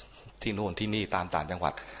ที่โน่นที่นี่ตามต่างจังหวั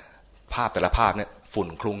ดภาพแต่ละภาพเนี่ยฝุ่น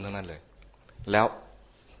คลุ้งทั้งนั้นเลยแล้ว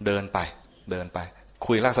เดินไป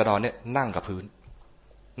คุยราษฎรเนี่ยนั่งกับ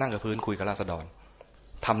พื้นคุยกับราษฎร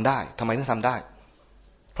ทำได้ทำไมถึงทำได้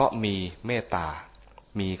เพราะมีเมตตา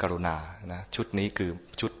มีกรุณานะชุดนี้คือ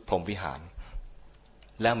ชุดพรหมวิหาร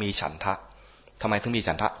แล้วมีฉันทะทำไมถึงมี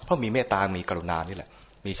ฉันทะเพราะมีเมตตามีกรุณานี่แหละ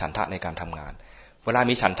มีฉันทะในการทำงานเวลา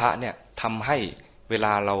มีฉันทะเนี่ยทำให้เวล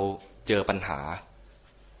าเราเจอปัญหา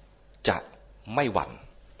จะไม่หวั่น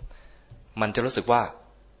มันจะรู้สึกว่า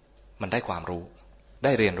มันได้ความรู้ไ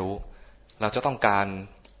ด้เรียนรู้เราจะต้องการ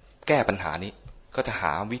แก้ปัญหานี้ก็จะห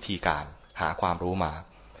าวิธีการหาความรู้มา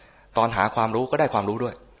ตอนหาความรู้ก็ได้ความรู้ด้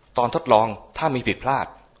วยตอนทดลองถ้ามีผิดพลาด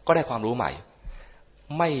ก็ได้ความรู้ใหม่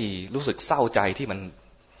ไม่รู้สึกเศร้าใจที่มัน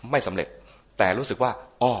ไม่สำเร็จแต่รู้สึกว่า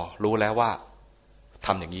รู้แล้วว่าท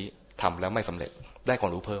ำอย่างนี้ทำแล้วไม่สำเร็จได้ควา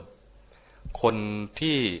มรู้เพิ่มคน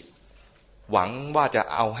ที่หวังว่าจะ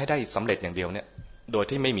เอาให้ได้สำเร็จอย่างเดียวเนี่ยโดย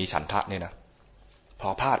ที่ไม่มีฉันทะเนี่ยนะ พอ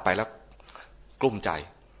พลาดไปแล้วกลุ้มใจ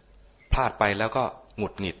พลาดไปแล้วก็หงุ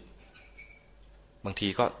ดหงิดบางที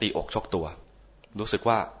ก็ตีอกชกตัวรู้สึก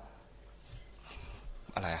ว่า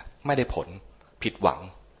อะไรไม่ได้ผลผิดหวัง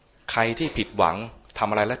ใครที่ผิดหวังทำ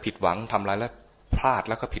อะไรแล้วผิดหวังทำอะไรแล้วพลาด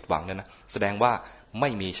แล้วก็ผิดหวังเนี่ยนะแสดงว่าไม่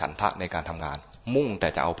มีฉันทะในการทำงานมุ่งแต่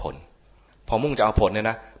จะเอาผลพอมุ่งจะเอาผลเนี่ย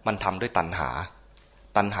นะมันทำด้วยตัณหา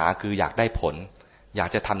ตัณหาคืออยากได้ผลอยาก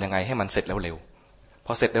จะทำยังไงให้มันเสร็จเร็วๆพ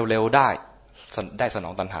อเสร็จเร็วๆได้สนอ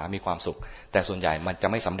งตัณหามีความสุขแต่ส่วนใหญ่มันจะ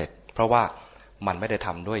ไม่สำเร็จเพราะว่ามันไม่ได้ท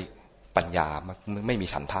ำด้วยปัญญาไม่มี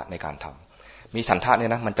ฉันทะในการทำมีฉันทะเนี่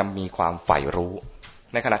ยนะมันจะมีความใฝ่รู้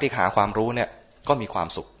ในขณะที่หาความรู้เนี่ยก็มีความ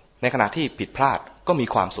สุขในขณะที่ผิดพลาดก็มี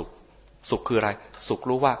ความสุขสุขคืออะไรสุข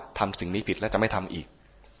รู้ว่าทำสิ่งนี้ผิดแล้วจะไม่ทำอีก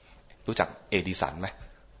รู้จักเอดิสันไหม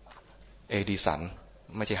เอดิสัน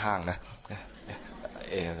ไม่ใช่ห้างนะ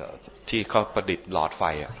ที่เขาประดิษฐ์หลอดไฟ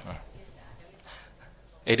อะ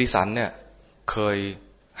เอดิสันเนี่ยเคย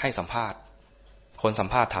ให้สัมภาษณ์คนสัม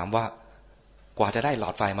ภาษณ์ถามว่ากว่าจะได้หลอ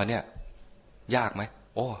ดไฟมาเนี่ยยากไหม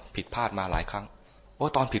โอ้ผิดพลาดมาหลายครั้งโอ้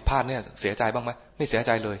ตอนผิดพลาดเนี่ยเสียใจบ้างไหมไม่เสียใ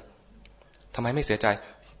จเลยทำไมไม่เสียใจ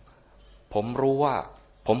ผมรู้ว่า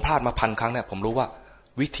ผมพลาดมา1,000 ครั้งเนี่ยผมรู้ว่า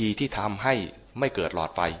วิธีที่ทำให้ไม่เกิดหลอ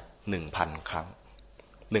ดไฟ 1,000 ครั้ง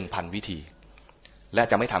 1,000 วิธีและ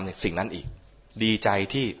จะไม่ทำสิ่งนั้นอีกดีใจ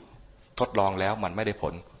ที่ทดลองแล้วมันไม่ได้ผ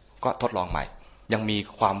ลก็ทดลองใหม่ยังมี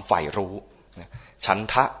ความใฝ่รู้ฉัน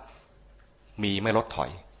ทะมีไม่ลดถอย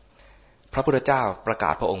พระพุทธเจ้าประก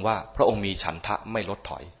าศพระองค์ว่าพระองค์มีฉันทะไม่ลด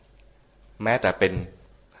ถอยแม้แต่เ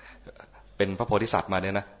ป็นพระโพธิสัตว์มาเ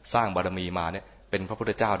นี่ยนะสร้างบารมีมาเนี่ยเป็นพระพุท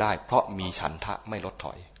ธเจ้าได้เพราะมีฉันทะไม่ลดถ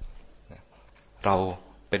อยเรา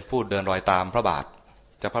เป็นผู้เดินรอยตามพระบาท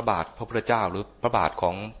จะพระบาทพระพุทธเจ้าหรือพระบาทข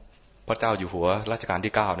องพระเจ้าอยู่หัวรัชกาล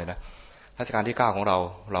ที่9เนี่ยนะรัชกาลที่9ของเ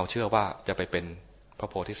ราเชื่อว่าจะไปเป็นพระ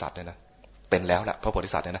โพธิสัตว์เนี่ยนะเป็นแล้วแหละพระโพธิ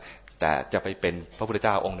สัตว์เนี่ยนะแต่จะไปเป็นพระพุทธเ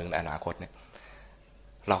จ้าองค์หนึ่งในอนาคตเนี่ย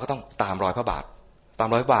เราก็ต้องตามรอยพระบาทตาม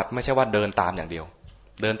รอยพระบาทไม่ใช่ว่าเดินตามอย่างเดียว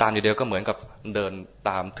เดินตามอย่างเดียวก็เหมือนกับเดิน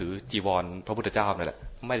ตามถือจีวรพระพุทธเจ้านั่นแหละ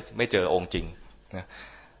ไม่เจอองค์จริงนะ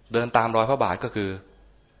เดินตามรอยพระบาทก็คือ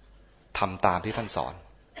ทำตามที่ท่านสอน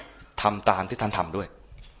ทำตามที่ท่านทำด้วย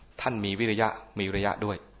ท่านมีวิริยะ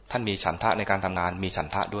ด้วยท่านมีฉันทะในการทำงานมีฉัน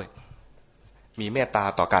ทะด้วยมีเมตตา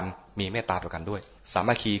ต่อกันมีเมตตาต่อกันด้วยสา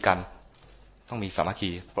มัคคีกันต้องมีสามัคคี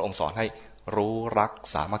พระองค์สอนให้รู้รัก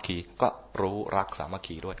สามัคคีก็รู้รักสามัค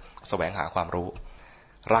คีด้วยแสวงหาความรู้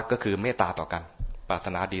รักก็คือเมตตาต่อกันปรารถ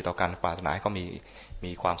นาดีต่อกันปรารถนาให้เขา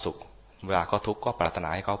มีความสุขเวลาเขาทุกข์ก็ปรารถนา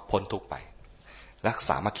ให้เขาพ้นทุกข์ไปและ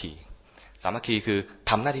สามัคคีคือ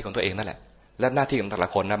ทำหน้าที่ของตัวเองนั่นแหละและหน้าที่ของแต่ละ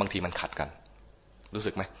คนนะบางทีมันขัดกันรู้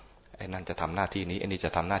สึกไหมไอ้นั่นจะทำหน้าที่นี้ไอ้นี่จ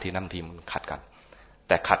ะทำหน้าที่นั้นบางทีมันขัดกันแ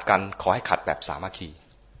ต่ขัดกันขอให้ขัดแบบสามัคคี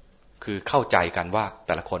คือเข้าใจกันว่าแ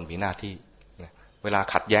ต่ละคนมีหน้าที่เวลา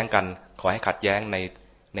ขัดแย้งกันขอให้ขัดแย้ง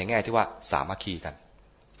ในแง่ที่ว่าสามัคคีกัน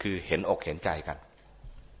คือเห็นอกเห็นใจกัน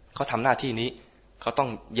เขาทำหน้าที่นี้เขาต้อง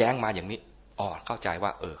แย้งมาอย่างนี้เข้าใจว่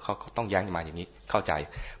าเขาต้องแย้งมาอย่างนี้เข้าใจ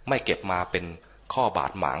ไม่เก็บมาเป็นข้อบา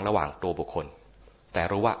ดหมางระหว่างตัวบุคคลแต่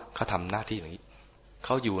รู้ว่าเขาทำหน้าที่อย่างนี้เข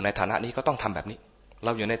าอยู่ในฐานะนี้ก็ต้องทำแบบนี้เร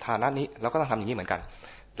าอยู่ในฐานะนี้เราก็ต้องทำอย่างนี้เหมือนกัน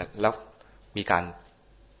แต่แล้วมีการ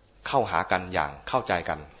เข้าหากันอย่างเข้าใจ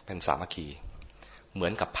กันเป็นสามัคคีเหมือ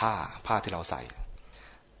นกับผ้าที่เราใส่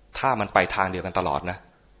ถ้ามันไปทางเดียวกันตลอดนะ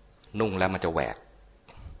นุ่งแล้วมันจะแหวก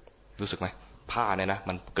รู้สึกไหมผ้าเนี่ยนะ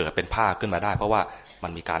มันเกิดเป็นผ้าขึ้นมาได้เพราะว่ามั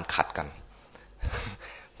นมีการขัดกัน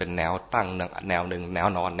เป็นแนวตั้งแนวหนึ่งแนว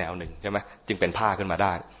นอนแนวหนึ่งใช่ไหมจึงเป็นผ้าขึ้นมาไ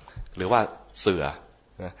ด้หรือว่าเสื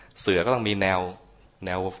อก็ต้องมีแน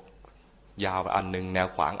วยาวอันหนึ่งแนว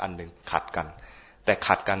ขวางอันหนึ่งขัดกันแต่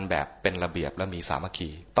ขัดกันแบบเป็นระเบียบและมีสามัคคี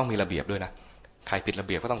ต้องมีระเบียบด้วยนะใครผิดระเ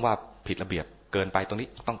บียบก็ต้องว่าผิดระเบียบเกินไปตรงนี้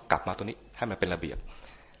ต้องกลับมาตรงนี้ให้มันเป็นระเบียบ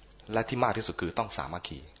และที่มากที่สุดคือต้องสามัค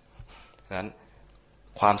คีดังนั้น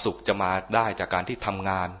ความสุขจะมาได้จากการที่ทำ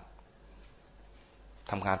งาน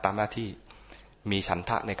ตามหน้าที่มีฉัน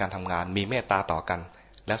ทะในการทำงานมีเมตตาต่อกัน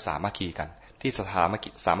แล้วสามัคคีกันที่สา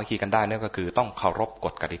มัคคีกันได้นั่นก็คือต้องเคารพก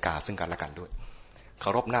ฎกติกาซึ่งกันและกันด้วยเค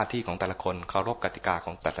ารพหน้าที่ของแต่ละคนเคารพกติกาข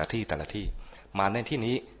องแต่ละที่มาในที่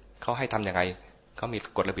นี้เขาให้ทำยังไงเขามี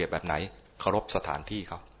กฎระเบียบแบบไหนเคารพสถานที่เ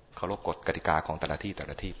ขาเคารพกฎกติกาของแต่ละ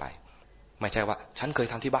ที่ไปไม่ใช่ว่าฉันเคย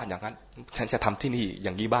ทำที่บ้านอย่างนั้นฉันจะทำที่นี่อ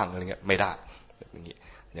ย่างนี้บ้างอะไรเงี้ยไม่ได้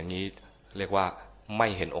อย่างนี้เรียกว่าไม่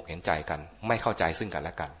เห็นอกเห็นใจกันไม่เข้าใจซึ่งกันแล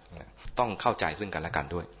ะกันต้องเข้าใจซึ่งกันและกัน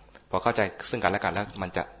ด้วยพอเข้าใจซึ่งกันและกันแล้วมัน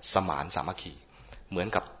จะสมานสามัคคีเหมือน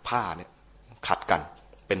กับผ้าเนี่ยขัดกัน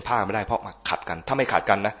เป็นผ้าไม่ได้เพราะมาขัดกันถ้าไม่ขัด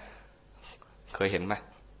กันนะเคยเห็นไหม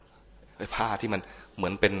ผ้าที่มันเหมื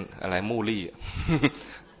อนเป็นอะไรมูลี่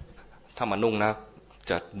ถ้ามานุ่งนะ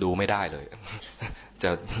จะดูไม่ได้เลย จะ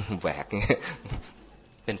แหวก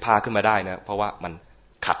เป็นผ้าขึ้นมาได้นะเพราะว่า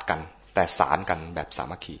ขัดกันแต่สานกันแบบสา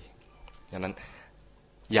มัคคีดังนั้น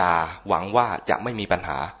อย่าหวังว่าจะไม่มีปัญห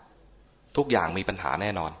าทุกอย่างมีปัญหาแน่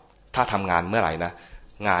นอนถ้าทำงานเมื่อไหร่นะ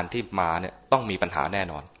งานที่มาเนี่ยต้องมีปัญหาแน่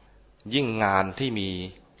นอนยิ่งงานที่มี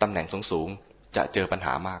ตำแหน่งสูงๆจะเจอปัญห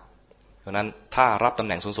ามากดังนั้นถ้ารับตำแ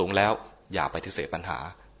หน่งสูงๆแล้วอย่าปฏิเสธปัญหา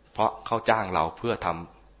เพราะเขาจ้างเราเพื่อท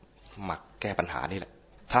ำหมักแก้ปัญหานี่แหละ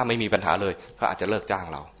ถ้าไม่มีปัญหาเลยเขาอาจจะเลิกจ้าง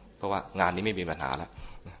เราเพราะว่างานนี้ไม่มีปัญหาแล้ว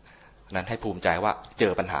นั้นให้ภูมิใจว่าเจ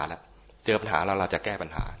อปัญหาแล้วเจอปัญหาแล้วเราจะแก้ปัญ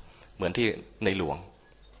หาเหมือนที่ในหลวง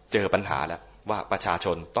เจอปัญหาแล้วว่าประชาช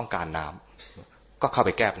นต้องการน้ำก็เข้าไป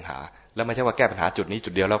แก้ปัญหาแล้วไม่ใช่ว่าแก้ปัญหาจุดนี้จุ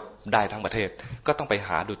ดเดียวแล้วได้ทั้งประเทศก็ต้องไปห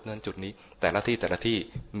าจุดนั้นจุดนี้แต่ละที่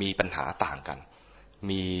มีปัญหาต่างกัน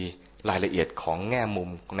มีรายละเอียดของแง่มุม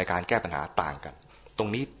ในการแก้ปัญหาต่างกันตรง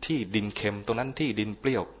นี้ที่ดินเค็มตรงนั้นที่ดินเป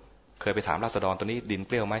รี้ยวเคยไปถามราษฎรตัวนี้ดินเ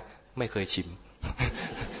ปรี้ยวไหมไม่เคยชิม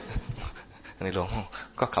ในหลวง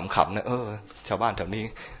ก็ขำๆนะชาวบ้านแถวนี้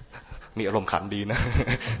มีอารมณ์ขันดีนะ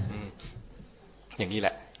อย่างนี้แหล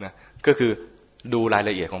ะนะก็คือดูราย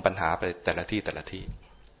ละเอียดของปัญหาไปแต่ละที่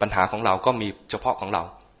ปัญหาของเราก็มีเฉพาะของเรา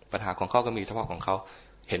ปัญหาของเขาก็มีเฉพาะของเขา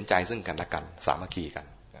เห็นใจซึ่งกันและกันสามัคคีกัน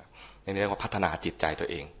นี่เรียกว่าพัฒนาจิตใจตัว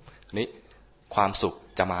เองนี่ความสุข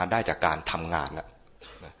จะมาได้จากการทำงานนะ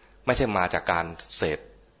ไม่ใช่มาจากการเสพ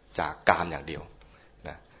จากกามอย่างเดียวน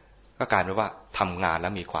ะก็กลายเป็นว่าทำงานแล้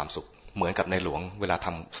วมีความสุขเหมือนกับในหลวงเวลาท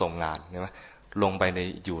ำทรงงานใช่ไหมลงไปใน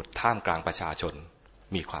อยู่ท่ามกลางประชาชน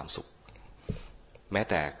มีความสุขแม้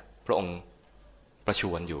แต่พระองค์ประช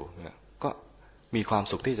วรอยู่ก็มีความ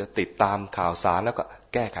สุขที่จะติดตามข่าวสารแล้วก็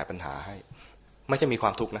แก้ไขปัญหาให้ไม่ใช่มีคว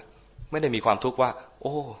ามทุกข์นะไม่ได้มีความทุกข์ว่าโ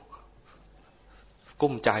อ้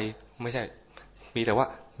กุ้มใจไม่ใช่มีแต่ว่า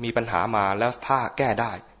มีปัญหามาแล้วถ้าแก้ไ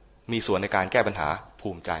ด้มีส่วนในการแก้ปัญหาภู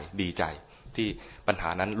มิใจดีใจที่ปัญหา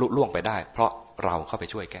นั้นลุล่วงไปได้เพราะเราเข้าไป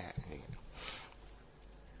ช่วยแก้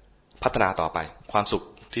พัฒนาต่อไปความสุข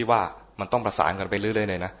ที่ว่ามันต้องประสานกันไปเรื่อยๆ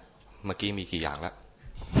เลยนะเมื่อกี้มีกี่อย่างแล้ว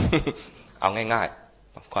เอาง่าย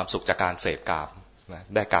ๆความสุขจากการเสพกามนะ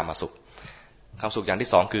ได้กามมาสุขความสุขอย่างที่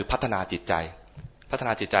สองคือพัฒนาจิตใจพัฒน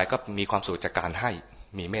าจิตใจก็มีความสุขจากการให้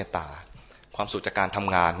มีเมตตาความสุขจากการท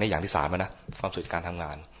ำงานในอย่างที่สามนะความสุขจากการทำง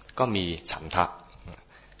านก็มีฉันทะ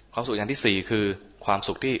ความสุขอย่างที่สี่คือความ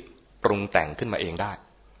สุขที่ปรุงแต่งขึ้นมาเองได้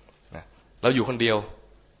นะเราอยู่คนเดียว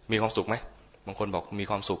มีความสุขไหมบางคนบอกมี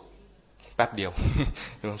ความสุขแป๊บเดียว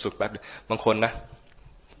มีความสุขแป๊บเดียวบางคนนะ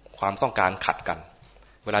ความต้องการขัดกัน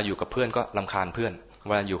เวลาอยู่กับเพื่อนก็รำคาญเพื่อนเ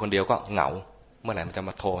วลาอยู่คนเดียวก็เหงาเมื่อไหร่มันจะ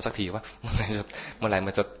มาโทรสักทีวะเมื่อไหร่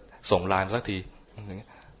มันจะส่งไลน์มาสักที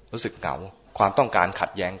รู้สึกเหงาความต้องการขั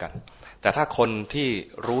ดแย้งกันแต่ถ้าคนที่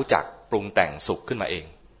รู้จักปรุงแต่งสุขขึ้นมาเอง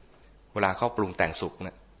เวลาเขาปรุงแต่งสุขเ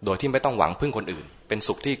นี่ยโดยที่ไม่ต้องหวังพึ่งคนอื่นเป็น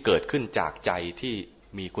สุขที่เกิดขึ้นจากใจที่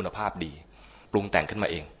มีคุณภาพดีปรุงแต่งขึ้นมา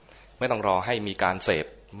เองไม่ต้องรอให้มีการเสพ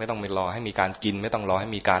ไม่ต้องรอให้มีการกินไม่ต้องรอให้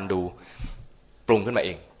มีการดูปรุงขึ้นมาเอ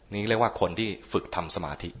งนี่เรียกว่าคนที่ฝึกทำสม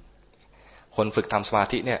าธิคนฝึกทำสมา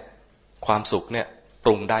ธิเนี่ยความสุขเนี่ยป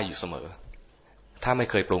รุงได้อยู่เสมอถ้าไม่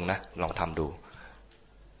เคยปรุงนะลองทำดู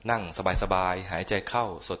นั่งสบายๆหายใจเข้า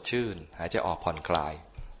สดชื่นหายใจออกผ่อนคลาย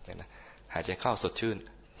หายใจเข้าสดชื่น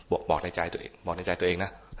บอกในใจตัวเองบอกในใจตัวเองน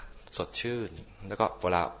ะสดชื่นแล้วก็เว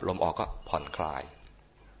ลาลมออกก็ผ่อนคลาย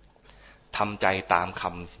ทำใจตามค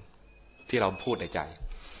ำที่เราพูดในใจ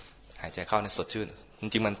หายใจเข้าในสดชื่นจ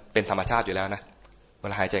ริงๆมันเป็นธรรมชาติอยู่แล้วนะเว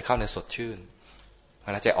ลาหายใจเข้าในสดชื่นเว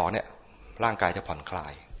ลาใจออกเนี่ยร่างกายจะผ่อนคลา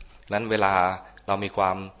ยนั้นเวลาเรามีคว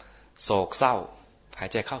ามโศกเศร้าหาย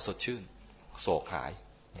ใจเข้าสดชื่นโศกหาย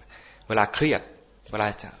เวลาเครียดเวลา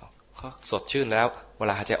สดชื่นแล้วเว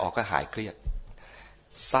ลาหายใจออกก็หายเครียด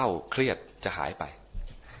เศร้าเครียดจะหายไป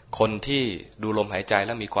คนที่ดูลมหายใจแ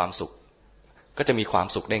ล้วมีความสุขก็จะมีความ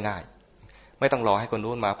สุขได้ง่ายไม่ต้องรอให้คน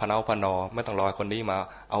นู้นมาพนาวพนอไม่ต้องรอให้คนนี้มา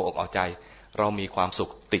เอาอกเอาใจเรามีความสุ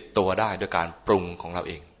ขติดตัวได้โดยการปรุงของเรา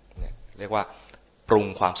เองเรียกว่าปรุง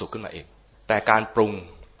ความสุขขึ้นมาเองแต่การปรุง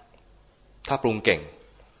ถ้าปรุงเก่ง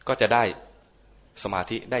ก็จะได้สมา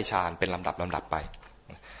ธิได้ฌานเป็นลำดับไป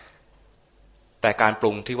แต่การป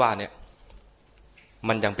รุงที่ว่าเนี่ย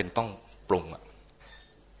มันยังเป็นต้องปรุง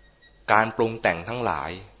การปรุงแต่งทั้งหลา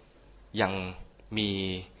ยยังมี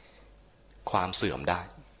ความเสื่อมได้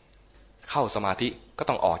เข้าสมาธิก็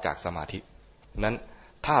ต้องออกจากสมาธินั้น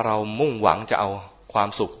ถ้าเรามุ่งหวังจะเอาความ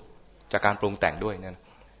สุขจากการปรุงแต่งด้วยเนี่ย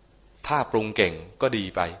ถ้าปรุงเก่งก็ดี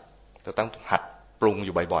ไปเราต้องหัดปรุงอ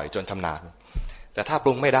ยู่บ่อยๆจนชำนาญแต่ถ้าป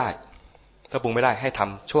รุงไม่ได้ให้ท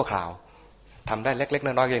ำชั่วคราวทำได้เล็กๆ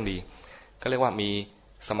น้อยๆยังดีก็เรียกว่ามี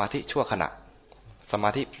สมาธิชั่วขณะสมา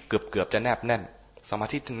ธิเกือบจะแนบแน่นสมา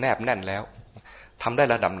ธิแนบแน่นแล้วทำได้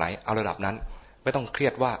ระดับไหนเอาระดับนั้นไม่ต้องเครี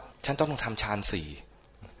ยดว่าฉันต้องทำฌาน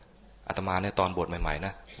4อาตมาในตอนบวชใหม่ๆน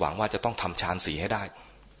ะหวังว่าจะต้องทำฌาน4ให้ได้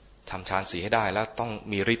ทำฌาน4ให้ได้แล้วต้อง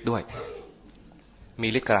มีฤทธิ์ด้วยมี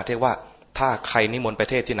ฤทธิ์ขนาดที่ว่าถ้าใครนิมนต์ไป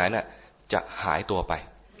เทศที่ไหนเนี่ยจะหายตัวไป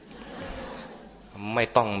ไม่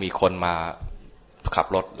ต้องมีคนมาขับ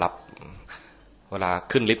รถรับเวลา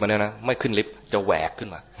ขึ้นลิฟต์มาเนี่ยนะไม่ขึ้นลิฟต์จะแหวกขึ้น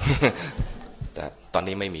มาแต่ตอน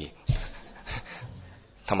นี้ไม่มี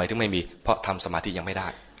ทำไมถึงไม่มีเพราะทำสมาธิยังไม่ได้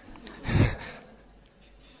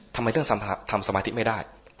ทำไมต้องทำสมาธิไม่ได้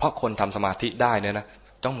เพราะคนทำสมาธิได้เนี่ยนะ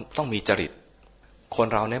ต้องมีจริตคน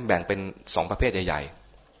เราเนี่ยแบ่งเป็น2ประเภทใหญ่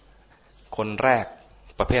ๆคนแรก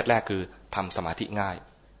ประเภทแรกคือทำสมาธิง่าย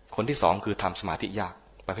คนที่2คือทำสมาธิยาก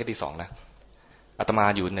ประเภทที่2นะอาตมา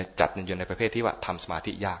อยู่ในประเภทที่ว่าทำสมา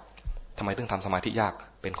ธิยากทำไมต้องทำสมาธิยาก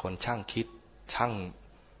เป็นคนช่างคิดช่าง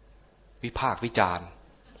วิพากษ์วิจารณ์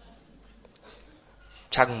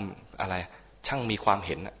ช่างอะไรช่างมีความเ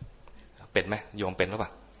ห็นเป็นไหมโยมเป็นหรือเปล่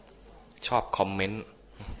าชอบคอมเมนต์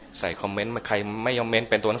ใส่คอมเมนต์ใครไม่ยอมเมนต์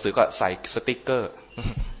เป็นตัวหนังสือก็ใส่สติ๊กเกอร์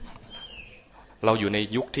เราอยู่ใน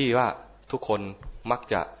ยุคที่ว่าทุกคนมัก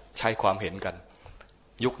จะใช้ความเห็นกัน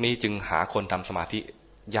ยุคนี้จึงหาคนทำสมาธิ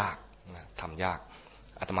ยากทำยาก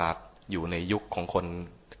อาตมาอยู่ในยุคของคน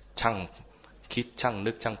ช่างคิดช่าง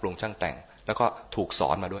นึกช่างปรุงช่างแต่งแล้วก็ถูกสอ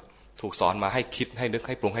นมาด้วยถูกสอนมาให้คิดให้นึกใ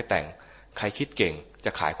ห้ปรุงให้แต่งใครคิดเก่งจ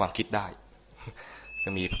ะขายความคิดได้จะ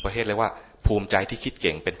มีประเภทเรียกว่าภูมิใจที่คิดเ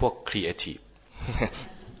ก่งเป็นพวกครีเอทีฟ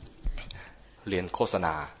เรียนโฆษณ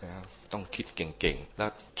าต้องคิดเก่งๆแล้ว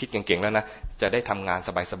คิดเก่งๆแล้วนะจะได้ทำงาน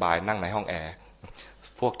สบายๆนั่งในห้องแอร์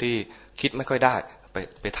พวกที่คิดไม่ค่อยได้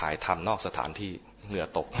ไปถ่ายทำนอกสถานที่เหงื่อ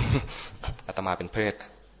ตกอาตมาเป็นเพศ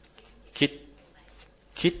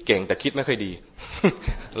คิดเก่งแต่คิดไม่ค่อยดี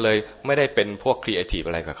เลยไม่ได้เป็นพวกครีเอทีฟ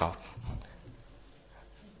อะไรกับเขา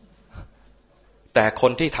แต่ค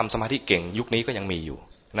นที่ทำสมาธิเก่งยุคนี้ก็ยังมีอยู่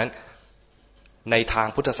นั้นในทาง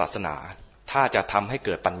พุทธศาสนาถ้าจะทำให้เ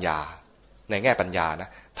กิดปัญญาในแง่ปัญญานะ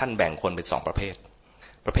ท่านแบ่งคนเป็น2ประเภท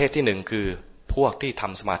ประเภทที่1คือพวกที่ท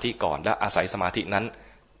ำสมาธิก่อนและอาศัยสมาธินั้น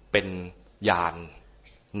เป็นญาณ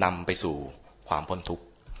นำไปสู่ความพ้นทุกข์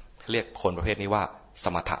เรียกคนประเภทนี้ว่าส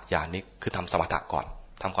มถญาณิกคือทำสมถะก่อน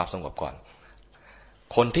ทำความสงบก่อน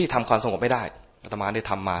คนที่ทำความสงบไม่ได้อาตมาได้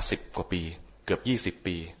ทำมา10 กว่าปีเกือบ20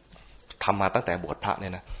 ปีทำมาตั้งแต่บวชพระเนี่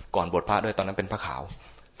ยนะก่อนบวชพระด้วยตอนนั้นเป็นพระขาว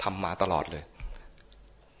ทำมาตลอดเลย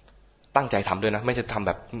ตั้งใจทำด้วยนะไม่ใช่ทำแ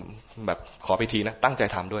บบขอพิธีนะตั้งใจ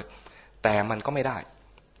ทำด้วยแต่มันก็ไม่ได้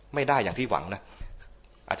อย่างที่หวังนะ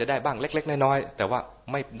อาจจะได้บ้างเล็กๆน้อยๆแต่ว่า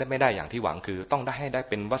ไม่ได้อย่างที่หวังคือต้องได้ให้ได้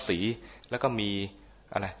เป็นวสีแล้วก็มี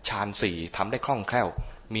อะไรฌาน4ทำได้คล่องแคล่ว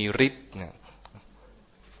มีฤทธิ์เนี่ย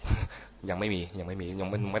ยังไม่มียังไ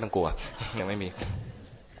ม่ต้องกลัวยังไม่มี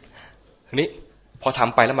ทีนี้พอท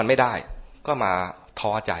ำไปแล้วมันไม่ได้ก็มาท้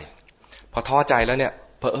อใจพอท้อใจแล้วเนี่ย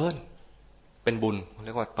เผอิญเป็นบุญเ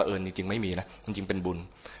รียกว่าเผอิญจริงๆไม่มีนะจริงๆเป็นบุญ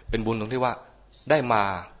ตรงที่ว่าได้มา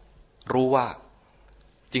รู้ว่า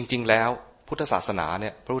จริงๆแล้วพุทธศาสนาเนี่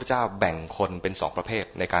ยพระพุทธเจ้าแบ่งคนเป็น2ประเภท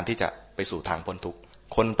ในการที่จะไปสู่ทางพ้นทุกข์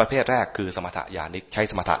คนประเภทแรกคือสมถญาณิกใช้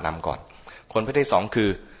สมถะนำก่อนคนประเภทที่2คือ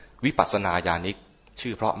วิปัสสนาญาณิก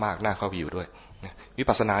ชื่อเพราะมากน่าเข้าไปอยู่ด้วยวิ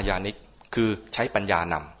ปัสสนาญาณิกคือใช้ปัญญา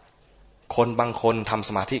นำคนบางคนทำ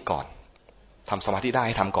สมาธิก่อนทำสมาธิได้ใ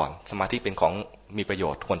ห้ทำก่อนสมาธิเป็นของมีประโย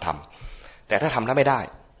ชน์ควรทำแต่ถ้าทำแล้วไม่ได้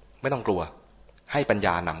ไม่ต้องกลัวให้ปัญญ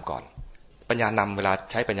านำก่อนปัญญานำเวลา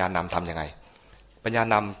ใช้ปัญญานำทำยังไงปัญญา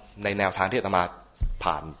นำในแนวทางที่อาตมา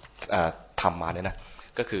ผ่านทำมาเนี่ยนะ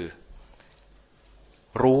ก็คือ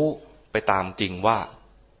รู้ไปตามจริงว่า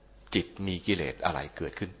จิตมีกิเลสอะไรเกิ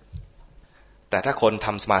ดขึ้นแต่ถ้าคนท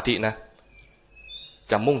ำสมาธินะ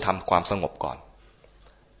จะมุ่งทำความสงบก่อน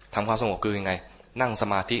ทำความสงบคือยังไงนั่งส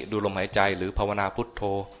มาธิดูลมหายใจหรือภาวนาพุทโธ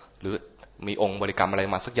หรือมีองค์บริกรรมอะไร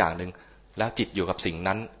มาสักอย่างหนึ่งแล้วจิตอยู่กับสิ่ง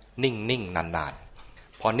นั้นนิ่งนาน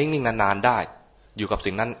ๆพอนิ่งนานๆได้อยู่กับ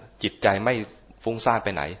สิ่งนั้นจิตใจไม่ฟุ้งซ่านไป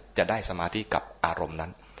ไหนจะได้สมาธิกับอารมณ์นั้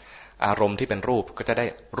นอารมณ์ที่เป็นรูปก็จะได้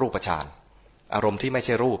รูปฌานอารมณ์ที่ไม่ใ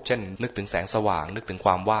ช่รูปเช่นนึกถึงแสงสว่างนึกถึงค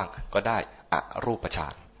วามว่างก็ได้อรูปฌา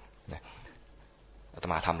นอาต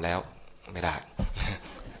มาทำแล้วไม่ได้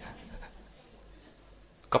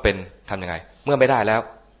ก็เป็นทำยังไงเมื่อไม่ได้แล้ว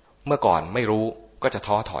เมื่อก่อนไม่รู้ก็จะ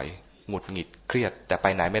ท้อถอยหงุดหงิดเครียดแต่ไป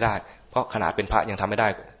ไหนไม่ได้เพราะขนาดเป็นพระยังทำไม่ได้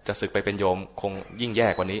จะสึกไปเป็นโยมคงยิ่งแย่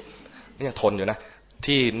กว่านี้นี่ยังทนอยู่นะ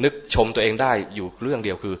ที่นึกชมตัวเองได้อยู่เรื่องเ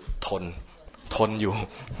ดียวคือทนอยู่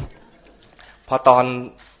พอตอน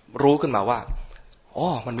รู้ขึ้นมาว่าอ๋อ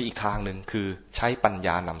มันมีอีกทางหนึ่งคือใช้ปัญญ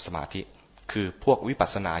านำสมาธิคือพวกวิปัส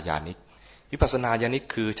สนาญาณิกวิปัสสนาญาณิก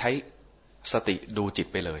คือใช้สติดูจิต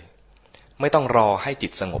ไปเลยไม่ต้องรอให้จิ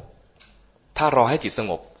ตสงบถ้ารอให้จิตส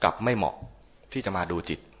งบกลับไม่เหมาะที่จะมาดู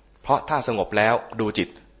จิตเพราะถ้าสงบแล้วดูจิต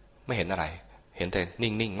ไม่เห็นอะไรเห็นแต่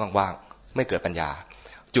นิ่งๆว่างๆไม่เกิดปัญญา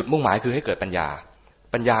จุดมุ่งหมายคือให้เกิดปัญญ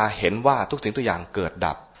าเห็นว่าทุกสิ่งทุกอย่างเกิด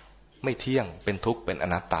ดับ ไม่เที่ยงเป็นทุกข์เป็นอ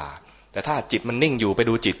นัตตาแต่ถ้าจิตมันนิ่งอยู่ไป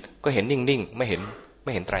ดูจิตก็เห็นนิ่งๆไม่เห็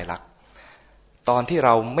นไตรลักษณ์ตอนที่เร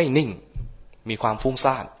าไม่นิ่งมีความฟุ้ง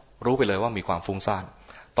ซ่านรู้ไปเลยว่ามีความฟุ้งซ่าน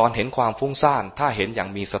ตอนเห็นความฟุ้งซ่านถ้าเห็นอย่าง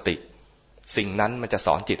มีสติสิ่งนั้นมันจะส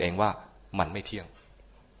อนจิตเองว่ามันไม่เที่ยง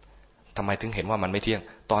ทำไมถึงเห็นว่ามันไม่เที่ยง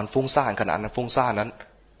ตอนฟุ้งซ่านขณะนั้นฟุ้งซ่านนั้น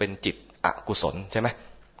เป็นจิตอกุศลใช่ไหม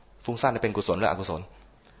ฟุ้งซ่านเป็นกุศลหรืออกุศล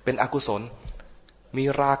เป็นอกุศลมี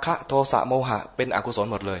ราคะโทสะโมหะเป็นอกุศล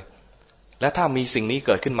หมดเลยและถ้ามีสิ่งนี้เ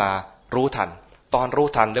กิดขึ้นมารู้ทันตอนรู้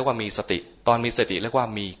ทันเรียกว่ามีสติตอนมีสติเรียกว่า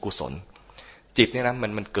มีกุศลจิตเนี่ยนะ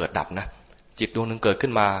มันเกิดดับนะจิตดวงหนึ่งเกิดขึ้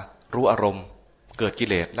นมารู้อารมณ์เกิดกิ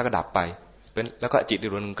เลสแล้วก็ดับไปเป็นแล้วก็จิตด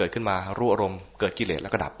วงหนึ่งเกิดขึ้นมารู้อารมณ์เกิดกิเลสแล้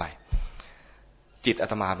วก็ดับไปจิตอา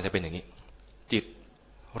ตมามันจะเป็นอย่างนี้จิต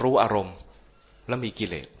รู้อารมณ์แล้วมีกิ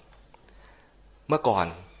เลสเมื่อก่อน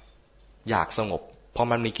อยากสงบพอ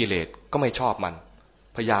มันมีกิเลสก็ไม่ชอบมัน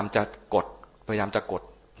พยายามจะกด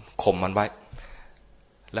ข่มมันไว้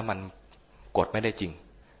แล้วมันกดไม่ได้จริง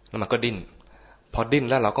แล้วมันก็ดิ้นพอดิ้น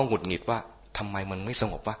แล้วเราก็หงุดหงิดว่าทำไมมันไม่ส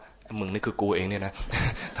งบวะมึงนี่คือกูเองเนี่ยนะ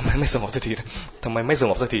ทำไมไม่สงบสักทีทำไมไม่ส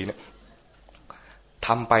งบสักทีเนี่ยท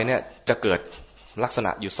ำไปเนี่ยจะเกิดลักษณ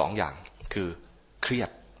ะอยู่สองอย่างคือเครียด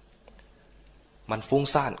มันฟุ้ง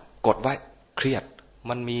ซ่านกดไว้เครียด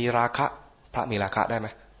มันมีราคะพระมีราคะได้ไหม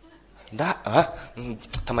ได้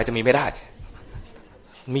ทำไมจะมีไม่ได้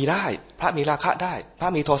มีได้พระมีราคะได้พระ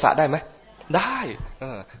มีโทสะได้ไหมได้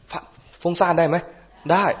พระฟุ้งซ่านได้ไหม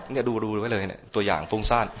ได้เนี่ยดูไว้เลยเนี่ยตัวอย่างฟุ้ง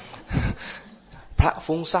ซ่านพระ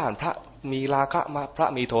ฟุ้งซ่านพระมีราคะมาพระ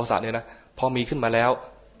มีโทสะเนี่ยนะพอมีขึ้นมาแล้ว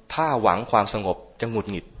ถ้าหวังความสงบจะหงุด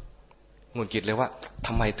หงิดเลยว่าท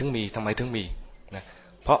ำไมถึงมีนะ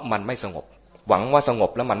เพราะมันไม่สงบหวังว่าสงบ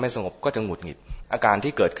แล้วมันไม่สงบก็จะหงุดหงิดอาการ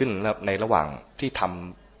ที่เกิดขึ้นในระหว่างที่ท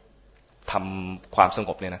ำความสง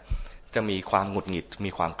บเนี่ยนะจะมีความหงุดหงิดมี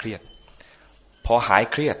ความเครียดพอหาย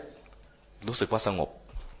เครียดรู้สึกว่าสงบ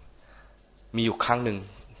มีอยู่ครั้งหนึ่ง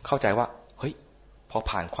เข้าใจว่าเฮ้ยพอ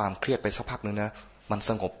ผ่านความเครียดไปสักพักนึงนะมัน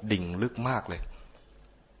สงบดิ่งลึกมากเลย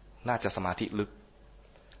น่าจะสมาธิลึก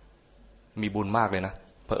มีบุญมากเลยนะ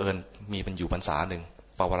เผอิญมีเป็นอยู่พรรษาหนึ่ง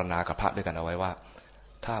ปวารณากับพระด้วยกันเอาไว้ว่า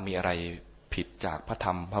ถ้ามีอะไรผิดจากพระธร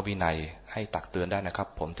รมพระวินัยให้ตักเตือนได้นะครับ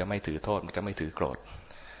ผมจะไม่ถือโทษจะไม่ถือโกรธ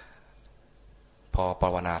พอป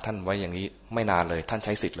วารณาท่านไว้อย่างนี้ไม่นานเลยท่านใ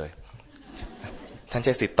ช้สิทธิ์เลยท่านใ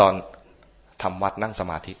ช้สิทธิ์ตอนทำวัดนั่งส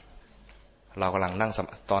มาธิเรากำลังนั่ง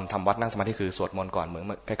ตอนทำวัดนั่งสมาธิคือสวดมนต์ก่อนเหมือน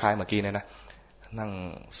คล้ายๆเมื่อกี้เนี่ยนะนั่ง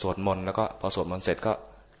สวดมนต์แล้วก็พอสวดมนต์เสร็จก็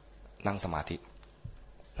นั่งสมาธิ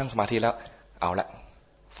แล้วเอาละ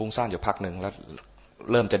ฟุ้งซ่านอยู่พักหนึ่งแล้ว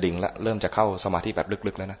เริ่มจะดิ่งแล้วเริ่มจะเข้าสมาธิแบบ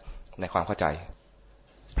ลึกๆแล้วนะในความเข้าใจ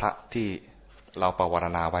พระที่เราปวาร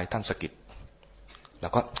ณาไว้ท่านสะกิดแล้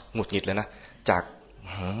วก็หงุดหงิดเลยนะจาก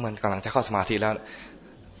มันกำลังจะเข้าสมาธิแล้ว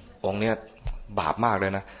องค์เนี้ยบาปมากเล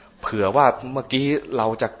ยนะเผื่อว่าเมื่อกี้เรา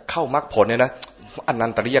จะเข้ามรรคผลเนี่ยนะอนั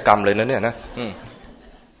นตริยกรรมเลยนะเนี่ยนะ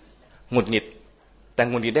หงุดหงิดแต่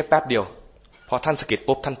หงุดหงิดได้แป๊บเดียวพอท่านสะกิด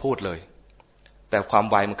ปุ๊บท่านพูดเลยแต่ความ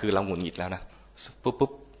ไวมันคือเราหงุดหงิดแล้วนะปุ๊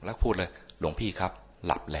บแล้วพูดเลยหลวงพี่ครับ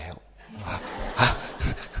หลับแล้ว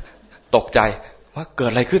ตกใจว่าเกิ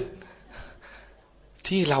ดอะไรขึ้น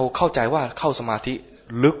ที่เราเข้าใจว่าเข้าสมาธิ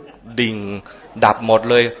ลึกดิ่งดับหมด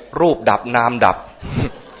เลยรูปดับนามดับ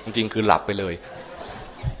จริงๆคือหลับไปเลย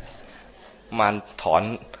มัน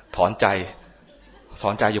ถอนใจ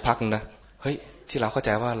อยู่พักนึงนะเฮ้ยที่เราเข้าใจ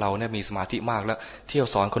ว่าเราเนี่ยมีสมาธิมากแล้วเที่ยว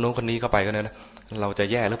สอนคนโน้นคนนี้เข้าไปก็เนี่ยนะเราจะ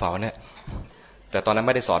แย่หรือเปล่าเนี่ยแต่ตอนนั้นไ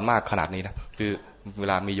ม่ได้สอนมากขนาดนี้นะคือเว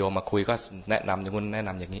ลามีโยมมาคุยก็แนะนำอย่างนู้นแนะน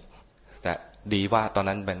ำอย่างนี้แต่ดีว่าตอน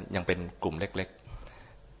นั้นยังเป็นกลุ่มเล็ก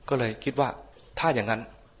ๆก็เลยคิดว่าถ้าอย่างนั้น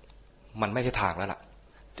มันไม่ใช่ทางแล้วล่ะ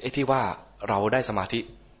ไอ้ที่ว่าเราได้สมาธิ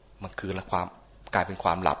มันคือความกลายเป็นคว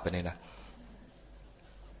ามหลับไปเลยนะ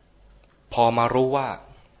พอมารู้ว่า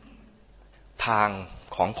ทาง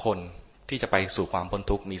ของคนที่จะไปสู่ความพ้น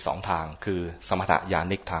ทุกข์มีสองทางคือสมถะญา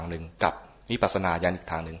ณิกทางหนึ่งกับวิปัสสนาญาณิก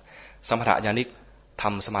ทางหนึ่งสมถะญาณิกท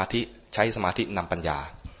ำสมาธิใช้สมาธินำปัญญา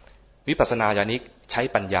วิปัสสนาญาณิกใช้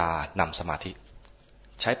ปัญญานำสมาธิ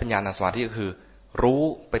ใช้ปัญญานำสมาธิก็คือรู้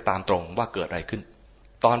ไปตามตรงว่าเกิดอะไรขึ้น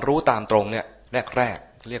ตอนรู้ตามตรงเนี่ยแรก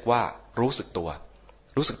เรียกว่ารู้สึกตั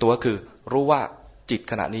วคือรู้ว่าจิต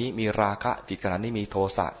ขณะนี้มีราคะจิตขณะนี้มีโท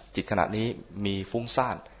สะจิตขณะนี้มีฟุ้งซ่า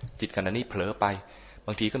นจิตขณะนี้เผลอไปบ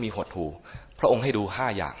างทีก็มีหดหู่พระองค์ให้ดู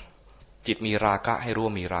5อย่างจิตมีราคะให้รู้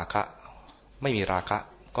ว่ามีราคะไม่มีราคะ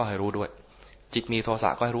ก็ให้รู้ด้วยจิตมีโทสะ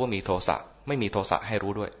ก็ให้รู้ว่ามีโทสะไม่มีโทสะให้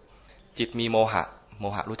รู้ด้วยจิตมีโมหะ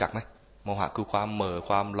รู้จักไหมโมหะคือความเหม่อค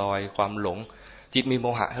วามลอยความหลงจิตมีโม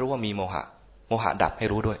หะให้รู้ว่ามีโมหะดับให้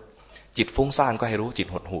รู้ด้วยจิตฟุ้งซ่านก็ให้รู้จิต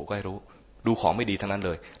หดหู่ก็ให้รู้ดูของไม่ดีทั้งนั้นเ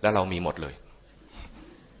ลยแล้วเรามีหมดเลย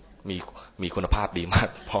มีมีคุณภาพดีมาก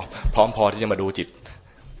พร้อมพอที่จะมาดูจิต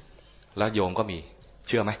แล้วโยมก็มีเ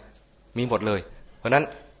ชื่อไหมมีหมดเลยเพราะฉะนั้น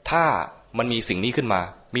ถ้ามันมีสิ่งนี้ขึ้นมา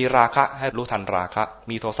มีราคะให้รู้ทันราคะ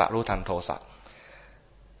มีโทสะรู้ทันโทสะ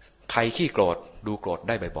ใครขี้โกรธดูโกรธไ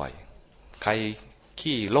ด้บ่อยๆใคร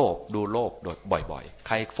ขี้โลภดูโลภบ่อยๆใ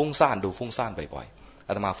ครฟุ้งซ่านดูฟุ้งซ่านบ่อยๆอ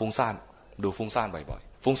าตมาฟุ้งซ่านดูฟุ้งซ่านบ่อย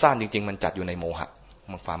ๆฟุ้งซ่านจริงๆมันจัดอยู่ในโมหะ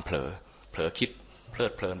มันความเผลอคิดเพลิ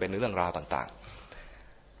ดเพลินไปในเรื่องราวต่าง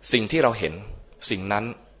ๆสิ่งที่เราเห็นสิ่งนั้น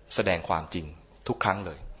แสดงความจริงทุกครั้งเ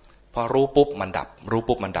ลยพอรู้ปุ๊บมันดับรู้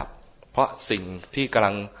ปุ๊บมันดับเพราะสิ่งที่กำ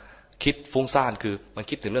ลังคิดฟุ้งซ่านคือมัน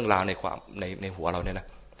คิดถึงเรื่องราวในหัวเราเนี่ยนะ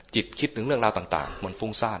จิตคิดถึงเรื่องราวต่างๆมันฟุ้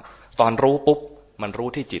งซ่านตอนรู้ปุ๊บมันรู้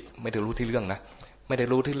ที่จิตไม่ได้รู้ที่เรื่องนะไม่ได้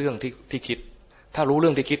รู้ที่เรื่องที่คิดถ้ารู้เรื่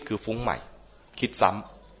องที่คิดคือฟุ้งใหม่คิดซ้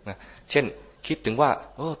ำนะเช่นคิดถึงว่า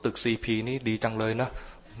ตึก CP นี้ดีจังเลยนะ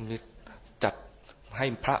จัดให้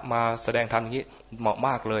พระมาแสดงธรรมอย่างนี้เหมาะม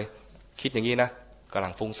ากเลยคิดอย่างนี้นะกำลั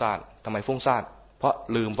งฟุ้งซ่านทำไมฟุ้งซ่านเพราะ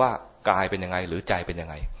ลืมว่ากายเป็นยังไงหรือใจเป็นยัง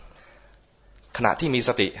ไงขณะที่มีส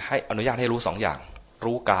ติให้อนุญาตให้รู้สองอย่าง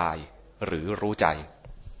รู้กายหรือรู้ใจ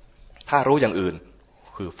ถ้ารู้อย่างอื่น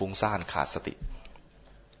คือฟุ้งซ่านขาดสติ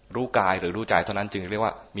รู้กายหรือรู้ใจเท่านั้นจึงเรียก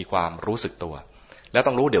ว่ามีความรู้สึกตัวแล้ว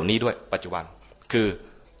ต้องรู้เดี๋ยวนี้ด้วยปัจจุบันคือ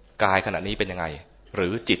กายขณะนี้เป็นยังไงหรื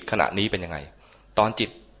อจิตขณะนี้เป็นยังไงตอนจิต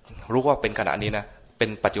รู้ว่าเป็นขณะนี้นะเป็น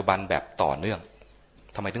ปัจจุบันแบบต่อเนื่อง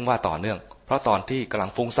ทำไมถึงว่าต่อเนื่องเพราะตอนที่กำลั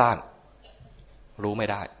งฟุ้งซ่านรู้ไม่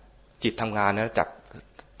ได้จิตทำงานนะจาก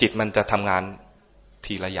จิตมันจะทำงาน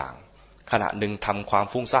ทีละอย่างขณะหนึ่งทำความ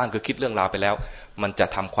ฟุ้งซ่านคือคิดเรื่องราวไปแล้วมันจะ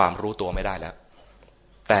ทำความรู้ตัวไม่ได้แล้ว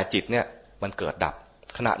แต่จิตเนี่ยมันเกิดดับ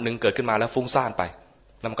ขณะหนึ่งเกิดขึ้นมาแล้วฟุ้งซ่านไป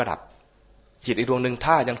แล้วมันก็ดับจิตอีกดวงหนึ่ง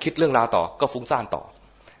ถ้ายังคิดเรื่องราวต่อก็ฟุ้งซ่านต่อ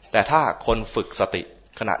แต่ถ้าคนฝึกสติ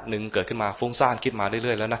ขณะหนึ่งเกิดขึ้นมาฟุ้งซ่านคิดมาเ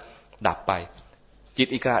รื่อยๆแล้วนะดับไปจิต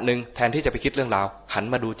อีกขณะหนึ่งแทนที่จะไปคิดเรื่องราวหัน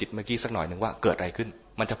มาดูจิตเมื่อกี้สักหน่อยหนึ่งว่าเกิดอะไรขึ้น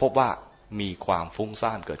มันจะพบว่ามีความฟุ้งซ่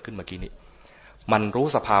านเกิดขึ้นเมื่อกี้นี้มันรู้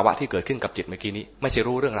สภาวะที่เกิดขึ้นกับจิตเมื่อกี้นี้ไม่ใช่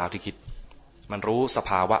รู้เรื่องราวที่คิดมันรู้ส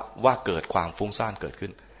ภาวะว่าเกิดความฟุ้งซ่านเกิดขึ้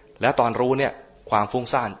นแล้วตอนรู้เนี่ยความฟุ้ง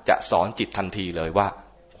ซ่านจะสอนจิตทันทีเลยว่า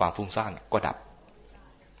ความฟุ้งซ่านก็ดับ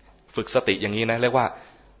ฝึกสติอย่างนี้นะเรียกว่า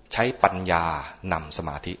ใช้ปัญญานำสม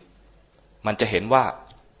าธิมันจะเห็นว่า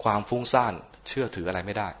ความฟุ้งซ่านเชื่อถืออะไรไ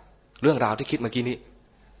ม่ได้เรื่องราวที่คิดเมื่อกี้นี้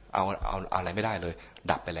เอาอะไรไม่ได้เลย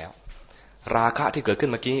ดับไปแล้วราคะที่เกิดขึ้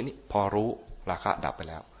นเมื่อกี้นี้พอรู้ราคะดับไป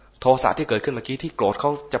แล้วโทสะที่เกิดขึ้นเมื่อกี้ที่โกรธเข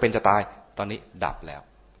าจะเป็นจะตายตอนนี้ดับแล้ว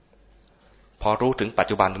พอรู้ถึงปัจ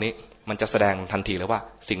จุบันตรงนี้มันจะแสดงทันทีเลยว่า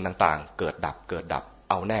สิ่งต่างๆเกิดดับ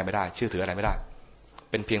เอาแน่ไม่ได้เชื่อถืออะไรไม่ได้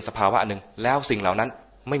เป็นเพียงสภาวะหนึ่งแล้วสิ่งเหล่านั้น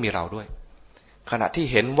ไม่มีเราด้วยขณะที่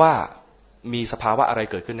เห็นว่ามีสภาวะอะไร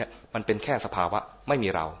เกิดขึ้นเนี่ยมันเป็นแค่สภาวะไม่มี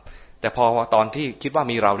เราแต่พอตอนที่คิดว่า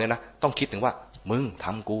มีเราเนี่ยนะต้องคิดถึงว่ามึงท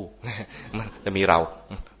ำกูมันจะมีเรา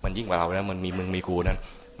มันยิ่งกว่าเรานะมันมีมึงมีกูนั้น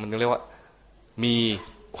มันเรียกว่ามี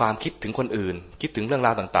ความคิดถึงคนอื่นคิดถึงเรื่องร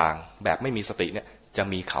าวต่างๆแบบไม่มีสติเนี่ยจะ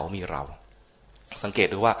มีเขามีเราสังเกต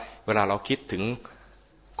ดูว่าเวลาเราคิดถึง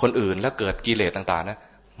คนอื่นแล้วเกิดกิเลสต่างๆนะ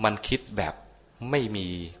มันคิดแบบไม่มี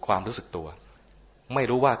ความรู้สึกตัวไม่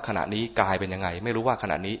รู้ว่าขณะนี้กายเป็นยังไงไม่รู้ว่าข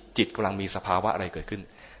ณะนี้จิตกำลังมีสภาวะอะไรเกิดขึ้น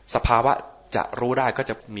สภาวะจะรู้ได้ก็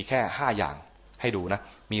จะมีแค่5อย่างให้ดูนะ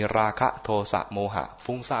มีราคะโทสะโมหะ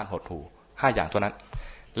ฟุ้งซ่านหดหู่5อย่างเท่านั้น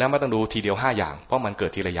แล้วไม่ต้องดูทีเดียว5อย่างเพราะมันเกิ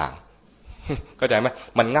ดทีละอย่างเข้าใจไหม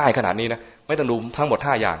มันง่ายขนาดนี้นะไม่ต้องดูทั้งหมด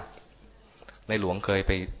5อย่างในหลวงเคยไ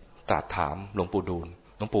ปตรัสถามหลวงปู่ดูล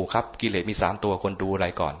หลวงปู่ครับกิเลสมี3ตัวคนดูอะไร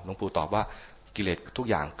ก่อนหลวงปู่ตอบว่ากิเลสทุก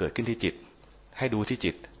อย่างเกิดขึ้นที่จิตให้ดูที่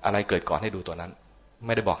จิตอะไรเกิดก่อนให้ดูตัวนั้นไ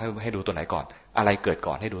ม่ได้บอกให้ดูตัวไหนก่อนอะไรเกิด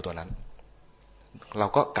ก่อนให้ดูตัวนั้นเรา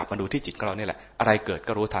ก็กลับมาดูที่จิตของเราเนี่ยแหละอะไรเกิด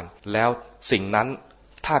ก็รู้ทันแล้วสิ่งนั้น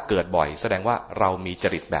ถ้าเกิดบ่อยแสดงว่าเรามีจ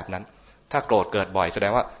ริตแบบนั้นถ้าโกรธเกิดบ่อยแสด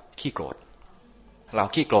งว่าขี้โกรธเรา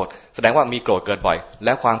ขี้โกรธแสดงว่ามีโกรธเกิดบ่อยแ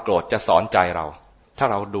ล้วความโกรธจะสอนใจเราถ้า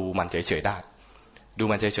เราดูมันเฉยๆได้ดู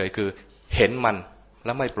มันเฉยๆคือเห็นมันแ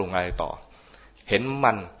ล้วไม่ปรุงอะไรต่อเห็น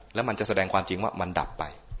มันแล้วมันจะแสดงความจริงว่ามันดับไป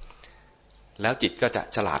แล้วจิตก็จะ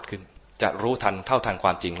ฉลาดขึ้นจะรู้ทันเท่าทันคว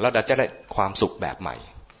ามจริงแล้วจะได้ความสุขแบบใหม่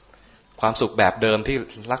ความสุขแบบเดิมที่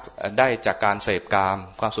ได้จากการเสพกาม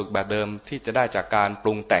ความสุขแบบเดิมที่จะได้จากการป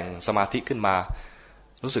รุงแต่งสมาธิขึ้นมา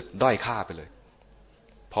รู้สึกด้อยค่าไปเลย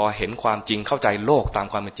พอเห็นความจริงเข้าใจโลกตาม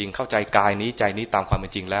ความเป็นจริงเข้าใจกายนี้ใจนี้ตามความเป็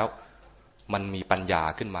นจริงแล้วมันมีปัญญา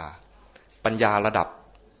ขึ้นมาปัญญาระดับ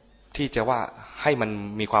ที่จะว่าให้มัน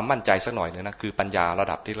มีความมั่นใจสักหน่อยนึงนะคือปัญญาระ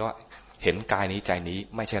ดับที่เรียกว่าเห็นกายนี้ใจนี้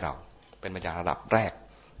ไม่ใช่เราเป็นปัญญาระดับแรก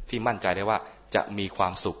ที่มั่นใจได้ว่าจะมีควา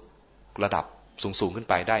มสุขระดับสูงขึ้น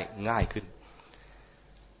ไปได้ง่ายขึ้น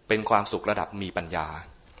เป็นความสุขระดับมีปัญญา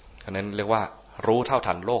ฉะนั้นเรียกว่ารู้เท่า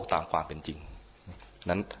ทันโลกตามความเป็นจริง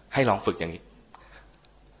นั้นให้ลองฝึกอย่างนี้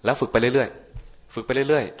แล้วฝึกไปเรื่อยๆฝึกไปเ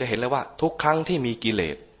รื่อยๆจะเห็นเลยว่าทุกครั้งที่มีกิเล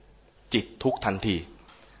สจิตทุกทันที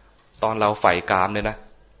ตอนเราใฝ่กามเนี่ยนะ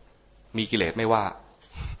มีกิเลสไม่ว่า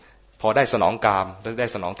พอได้สนองกามได้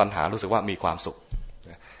สนองตัณหารู้สึกว่ามีความสุข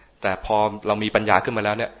แต่พอเรามีปัญญาขึ้นมาแ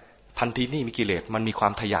ล้วเนี่ยทันทีนี่มีกิเลสมันมีควา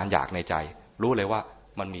มทยานอยากในใจรู้เลยว่า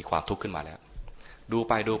มันมีความทุกข์ขึ้นมาแล้วดู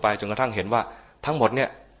ไปจนกระทั่งเห็นว่าทั้งหมดเนี่ย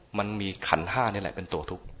มันมีขันธ์ห้านี่แหละเป็นตัว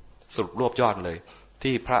ทุกข์สรุปรวบยอดเลย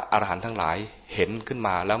ที่พระอรหันต์ทั้งหลายเห็นขึ้นม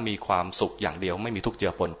าแล้วมีความสุขอย่างเดียวไม่มีทุกข์เจื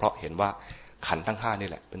อปนเพราะเห็นว่าขันธ์ทั้งห้านี่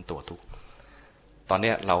แหละเป็นตัวทุกข์ตอน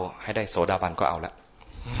นี้เราให้ได้โสดาบันก็เอาละ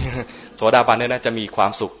โสดาบันเนี่ยนะจะมีควา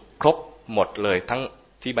มสุขครบหมดเลยทั้ง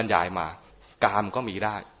ที่บรรยายมากามก็มีไ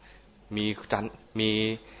ด้มี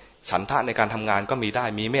ฉันทะในการทำงานก็มีได้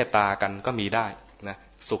มีเมตตากันก็มีได้นะ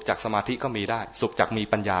สุขจากสมาธิก็มีได้สุขจากมี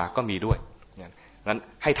ปัญญาก็มีด้วยนั้น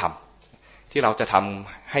ให้ทำที่เราจะท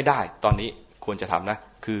ำให้ได้ตอนนี้ควรจะทำนะ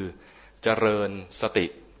คือเจริญสติ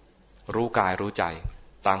รู้กายรู้ใจ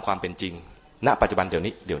ตามความเป็นจริงณปัจจุบันเดี๋ยว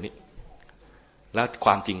นี้แล้วค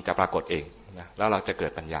วามจริงจะปรากฏเองนะแล้วเราจะเกิ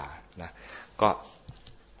ดปัญญานะก็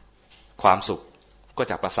ความสุขก็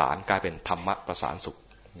จะประสานกลายเป็นธรรมะประสานสุข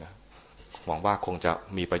นะหวังว่าคงจะ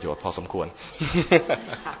มีประโยชน์พอสมควร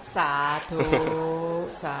สาธุ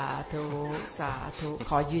สาธุสาธุ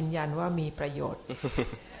ขอยืนยันว่ามีประโยชน์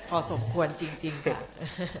พอสมควรจริงๆค่ะ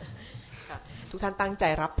ทุกท่านตั้งใจ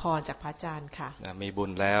รับพรจากพระอาจารย์ค่ะมีบุ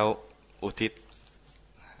ญแล้วอุทิศ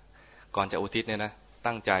ก่อนจะอุทิศเนี่ยนะ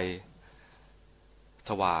ตั้งใจ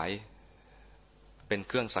ถวายเป็นเ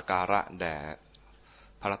ครื่องสักการะแด่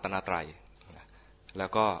พระรัตนตรัยแล้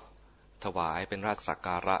วก็ถวายเป็นราชสักก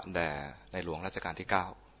าระแด่ในหลวงรัชกาลที่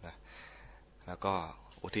9นะแล้วก็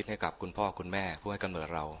อุทิศให้กับคุณพ่อคุณแม่ผู้ให้กำเนิด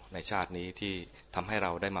เราในชาตินี้ที่ทำให้เร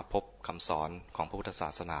าได้มาพบคำสอนของพระพุทธศา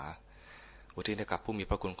สนาอุทิศให้กับผู้มี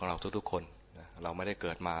พระคุณของเราทุกๆคนเราไม่ได้เ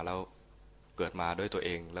กิดมาแล้วเกิดมาด้วยตัวเอ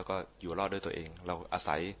งแล้วก็อยู่รอดด้วยตัวเองเราอา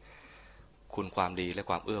ศัยคุณความดีและ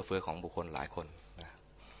ความเอื้อเฟื้อของบุคคลหลายคน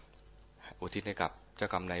อุทิศให้กับเจ้า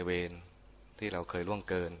กรรมนายเวรที่เราเคยล่วง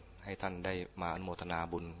เกินให้ท่านได้มาอนุโมทนา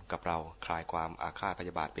บุญกับเราคลายความอาฆาตพย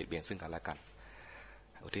าบาทเบียดเบียนซึ่งกันและกัน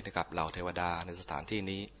อุทิศให้กับเหล่าเทวดาในสถานที่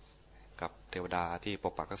นี้กับเทวดาที่ป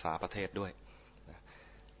กปักรักษาประเทศด้วย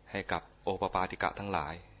ให้กับโอปปาติกะทั้งหลา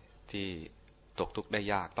ยที่ตกทุกข์ได้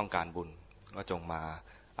ยากต้องการบุญก็จงมา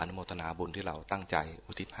อนุโมทนาบุญที่เราตั้งใจ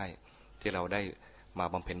อุทิศให้ที่เราได้มา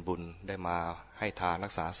บำเพ็ญบุญได้มาให้ทานรั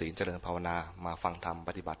กษาศีลเจริญภาวนามาฟังธรรมป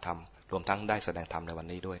ฏิบัติธรรมรวมทั้งได้แสดงธรรมในวัน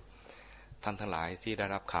นี้ด้วยท่านทั้งหลายที่ได้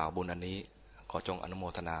รับข่าวบุญอันนี้ขอจงอนุโม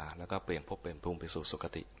ทนาแล้วก็เปลี่ยนภพเปลี่ยนภูมิไปสู่สุค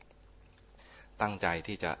ติตั้งใจ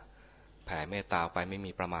ที่จะแผ่เมตตาไปไม่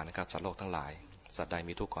มีประมาณนะครับสัตว์โลกทั้งหลายสัตว์ใด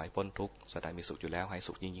มีทุกข์ขอให้พ้นทุกข์สัตว์ใดมีสุขอยู่แล้วให้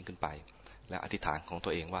สุขยิ่งขึ้นไปและอธิษฐานของตั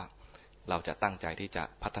วเองว่าเราจะตั้งใจที่จะ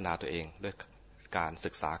พัฒนาตัวเองด้วยการศึ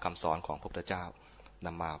กษาคำสอนของพระพุทธเจ้าน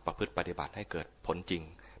ำมาประพฤติปฏิบัติให้เกิดผลจริง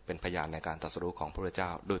เป็นพยานในการตรัสรู้ของพระพุทธเจ้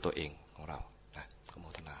าด้วยตัวเองของเรานะขอโม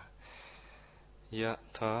ทนายะ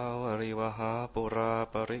ถาวริวหาปุรา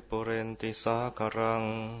ปริปุเรนติสาคารัง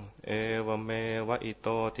เอวเมวะอิโต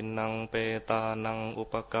ทินังเปตานังอุ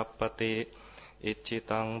ปกัปปติอิจิ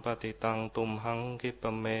ตังปฏิตังตุมหังคิป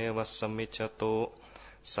เมวัสมิจฉตุ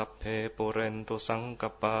สัพเพปุเรนตุสังก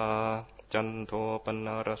ปาจันโทปน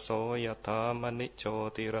ารโสยถามณิโช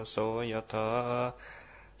ติรโสยถา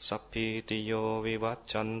สัพพิติโยวิวัจ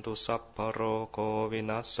จันตุสัพพโรโควิ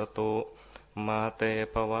นัสสตุมาเต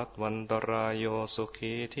ภวัตวันตรายโยสุ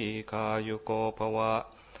ขีทีคายุโกภวะ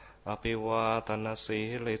อภิวาทนาสี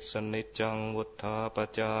ลิสนิจังวุธาป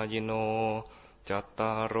จายโนจัตต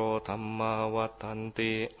ารโอธรรมาวัฏัน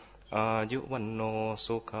ติอายุวันโน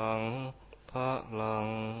สุขังภะลัง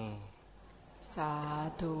สา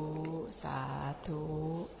ธุสาธุ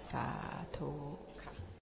สาธุ